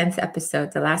podcast, our 10th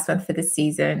episode, the last one for the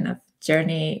season of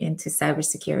Journey into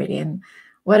Cybersecurity. And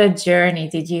what a journey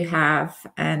did you have?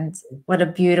 And what a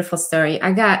beautiful story.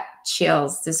 I got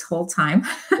chills this whole time.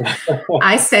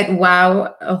 I said,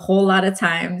 wow, a whole lot of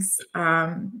times.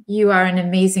 You are an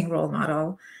amazing role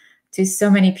model to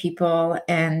so many people.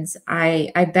 And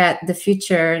I bet the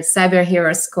future Cyber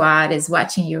Hero Squad is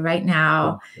watching you right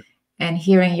now and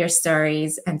hearing your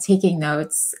stories and taking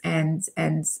notes and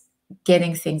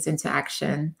getting things into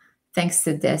action thanks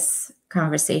to this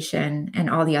conversation and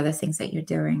all the other things that you're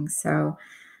doing. So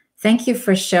thank you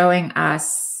for showing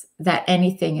us that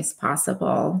anything is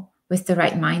possible with the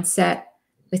right mindset,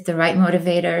 with the right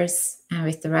motivators, and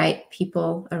with the right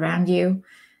people around you,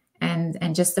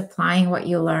 and just applying what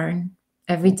you learn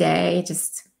every day,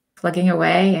 just plugging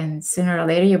away, and sooner or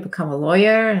later you become a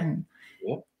lawyer, and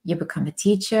yeah, you become a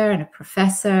teacher and a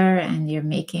professor, and you're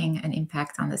making an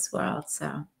impact on this world.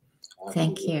 So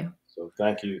thank absolutely. you. So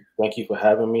thank you for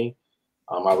having me.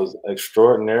 I was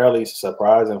extraordinarily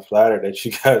surprised and flattered that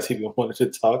you guys even wanted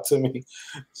to talk to me.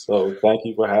 So thank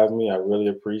you for having me. I really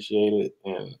appreciate it.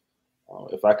 And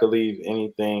if I could leave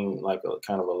anything like a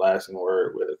kind of a lasting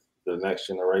word with the next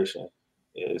generation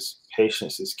is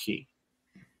patience is key.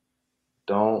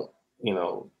 Don't,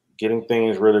 getting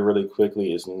things really, really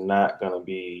quickly is not going to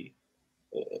be,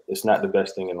 it's not the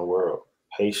best thing in the world.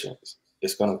 Patience,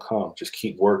 it's going to come. Just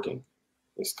keep working.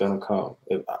 It's going to come.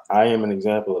 I am an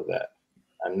example of that.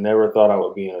 I never thought I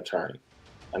would be an attorney.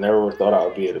 I never thought I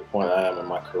would be at the point I am in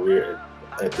my career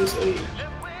at this age.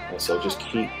 And so just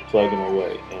keep plugging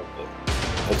away and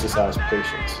exercise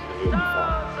patience, and you'll be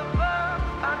fine.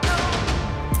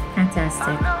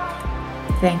 Fantastic.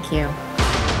 Thank you.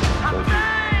 Thank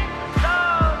you.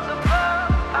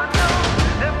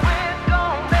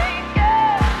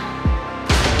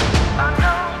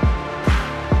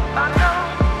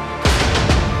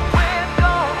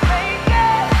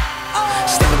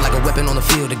 On the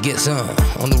field to get some.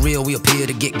 On the real, we appear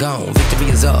to get gone. Victory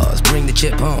is ours, bring the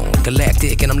chip home.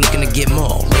 Galactic, and I'm looking to get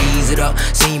more. Raise it up,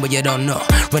 seen but you don't know.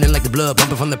 Running like the blood,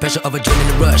 pumping from the pressure of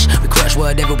adrenaline rush. We crush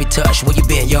whatever we touch. Where you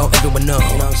been, yo? Everyone know.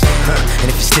 And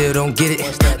if you still don't get it,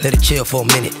 let it chill for a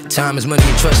minute. Time is money,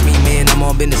 and trust me, man, I'm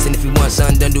all business. And if you want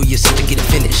something done, do yourself to get it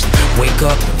finished. Wake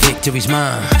up, victory's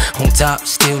mine. On top,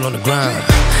 still on the grind.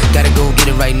 Gotta go get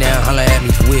it right now. Holla at me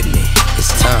if you're with me. It's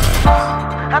time.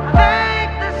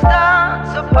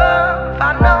 Stars above,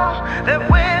 I know that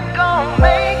we're gon'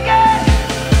 make it.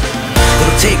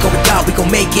 It'll take all we got, we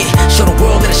gon' make it. Show the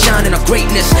world that I shine in our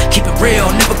greatness. Keep it real,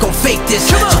 never gon' fake this.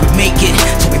 Till we make it,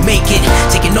 till we make it.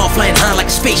 Taking off, flying high like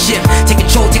a spaceship. Take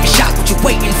control, take a shot, what you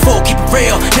waiting for? Keep it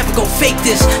real, never gon' fake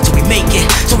this. Till we make it,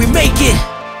 till we make it.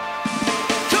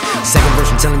 Second verse,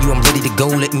 I'm telling you I'm ready to go,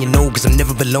 letting you know, cause I'm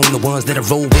never alone. The ones that I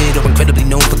roll with are incredibly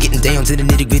known for getting down to the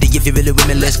nitty gritty. If you're really with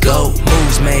me, let's go.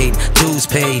 Moves made, dues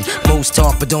paid, most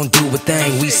talk but don't do a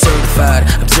thing. We certified,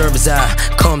 observers I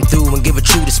come through and give a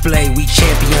true display. We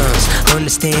champions,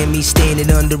 understand me standing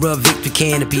under a victory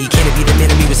canopy. Canopy the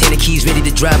enemy was handing keys, ready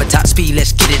to drive at top speed,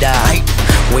 let's get it out.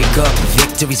 Wake up,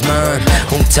 victory's mine.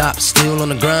 On top, still on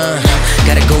the grind.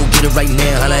 Gotta go get it right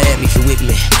now, holla at me if you're with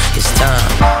me. It's time.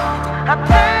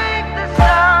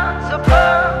 Stars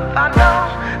above, I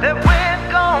know that we're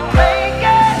gon' make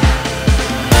it.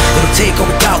 It'll take all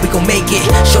we got, we gon' make it.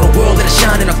 Show the world that I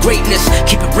shine in our greatness.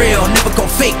 Keep it real, never gon'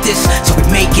 fake this. Till we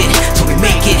make it, till we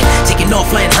make it. Taking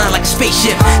off, flying high like a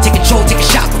spaceship. Take control, take a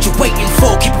shot, what you waiting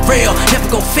for? Keep it real, never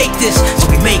gon' fake this. Till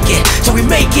we make it, till we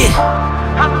make it.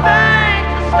 I thank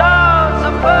the stars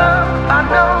above, I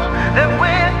know that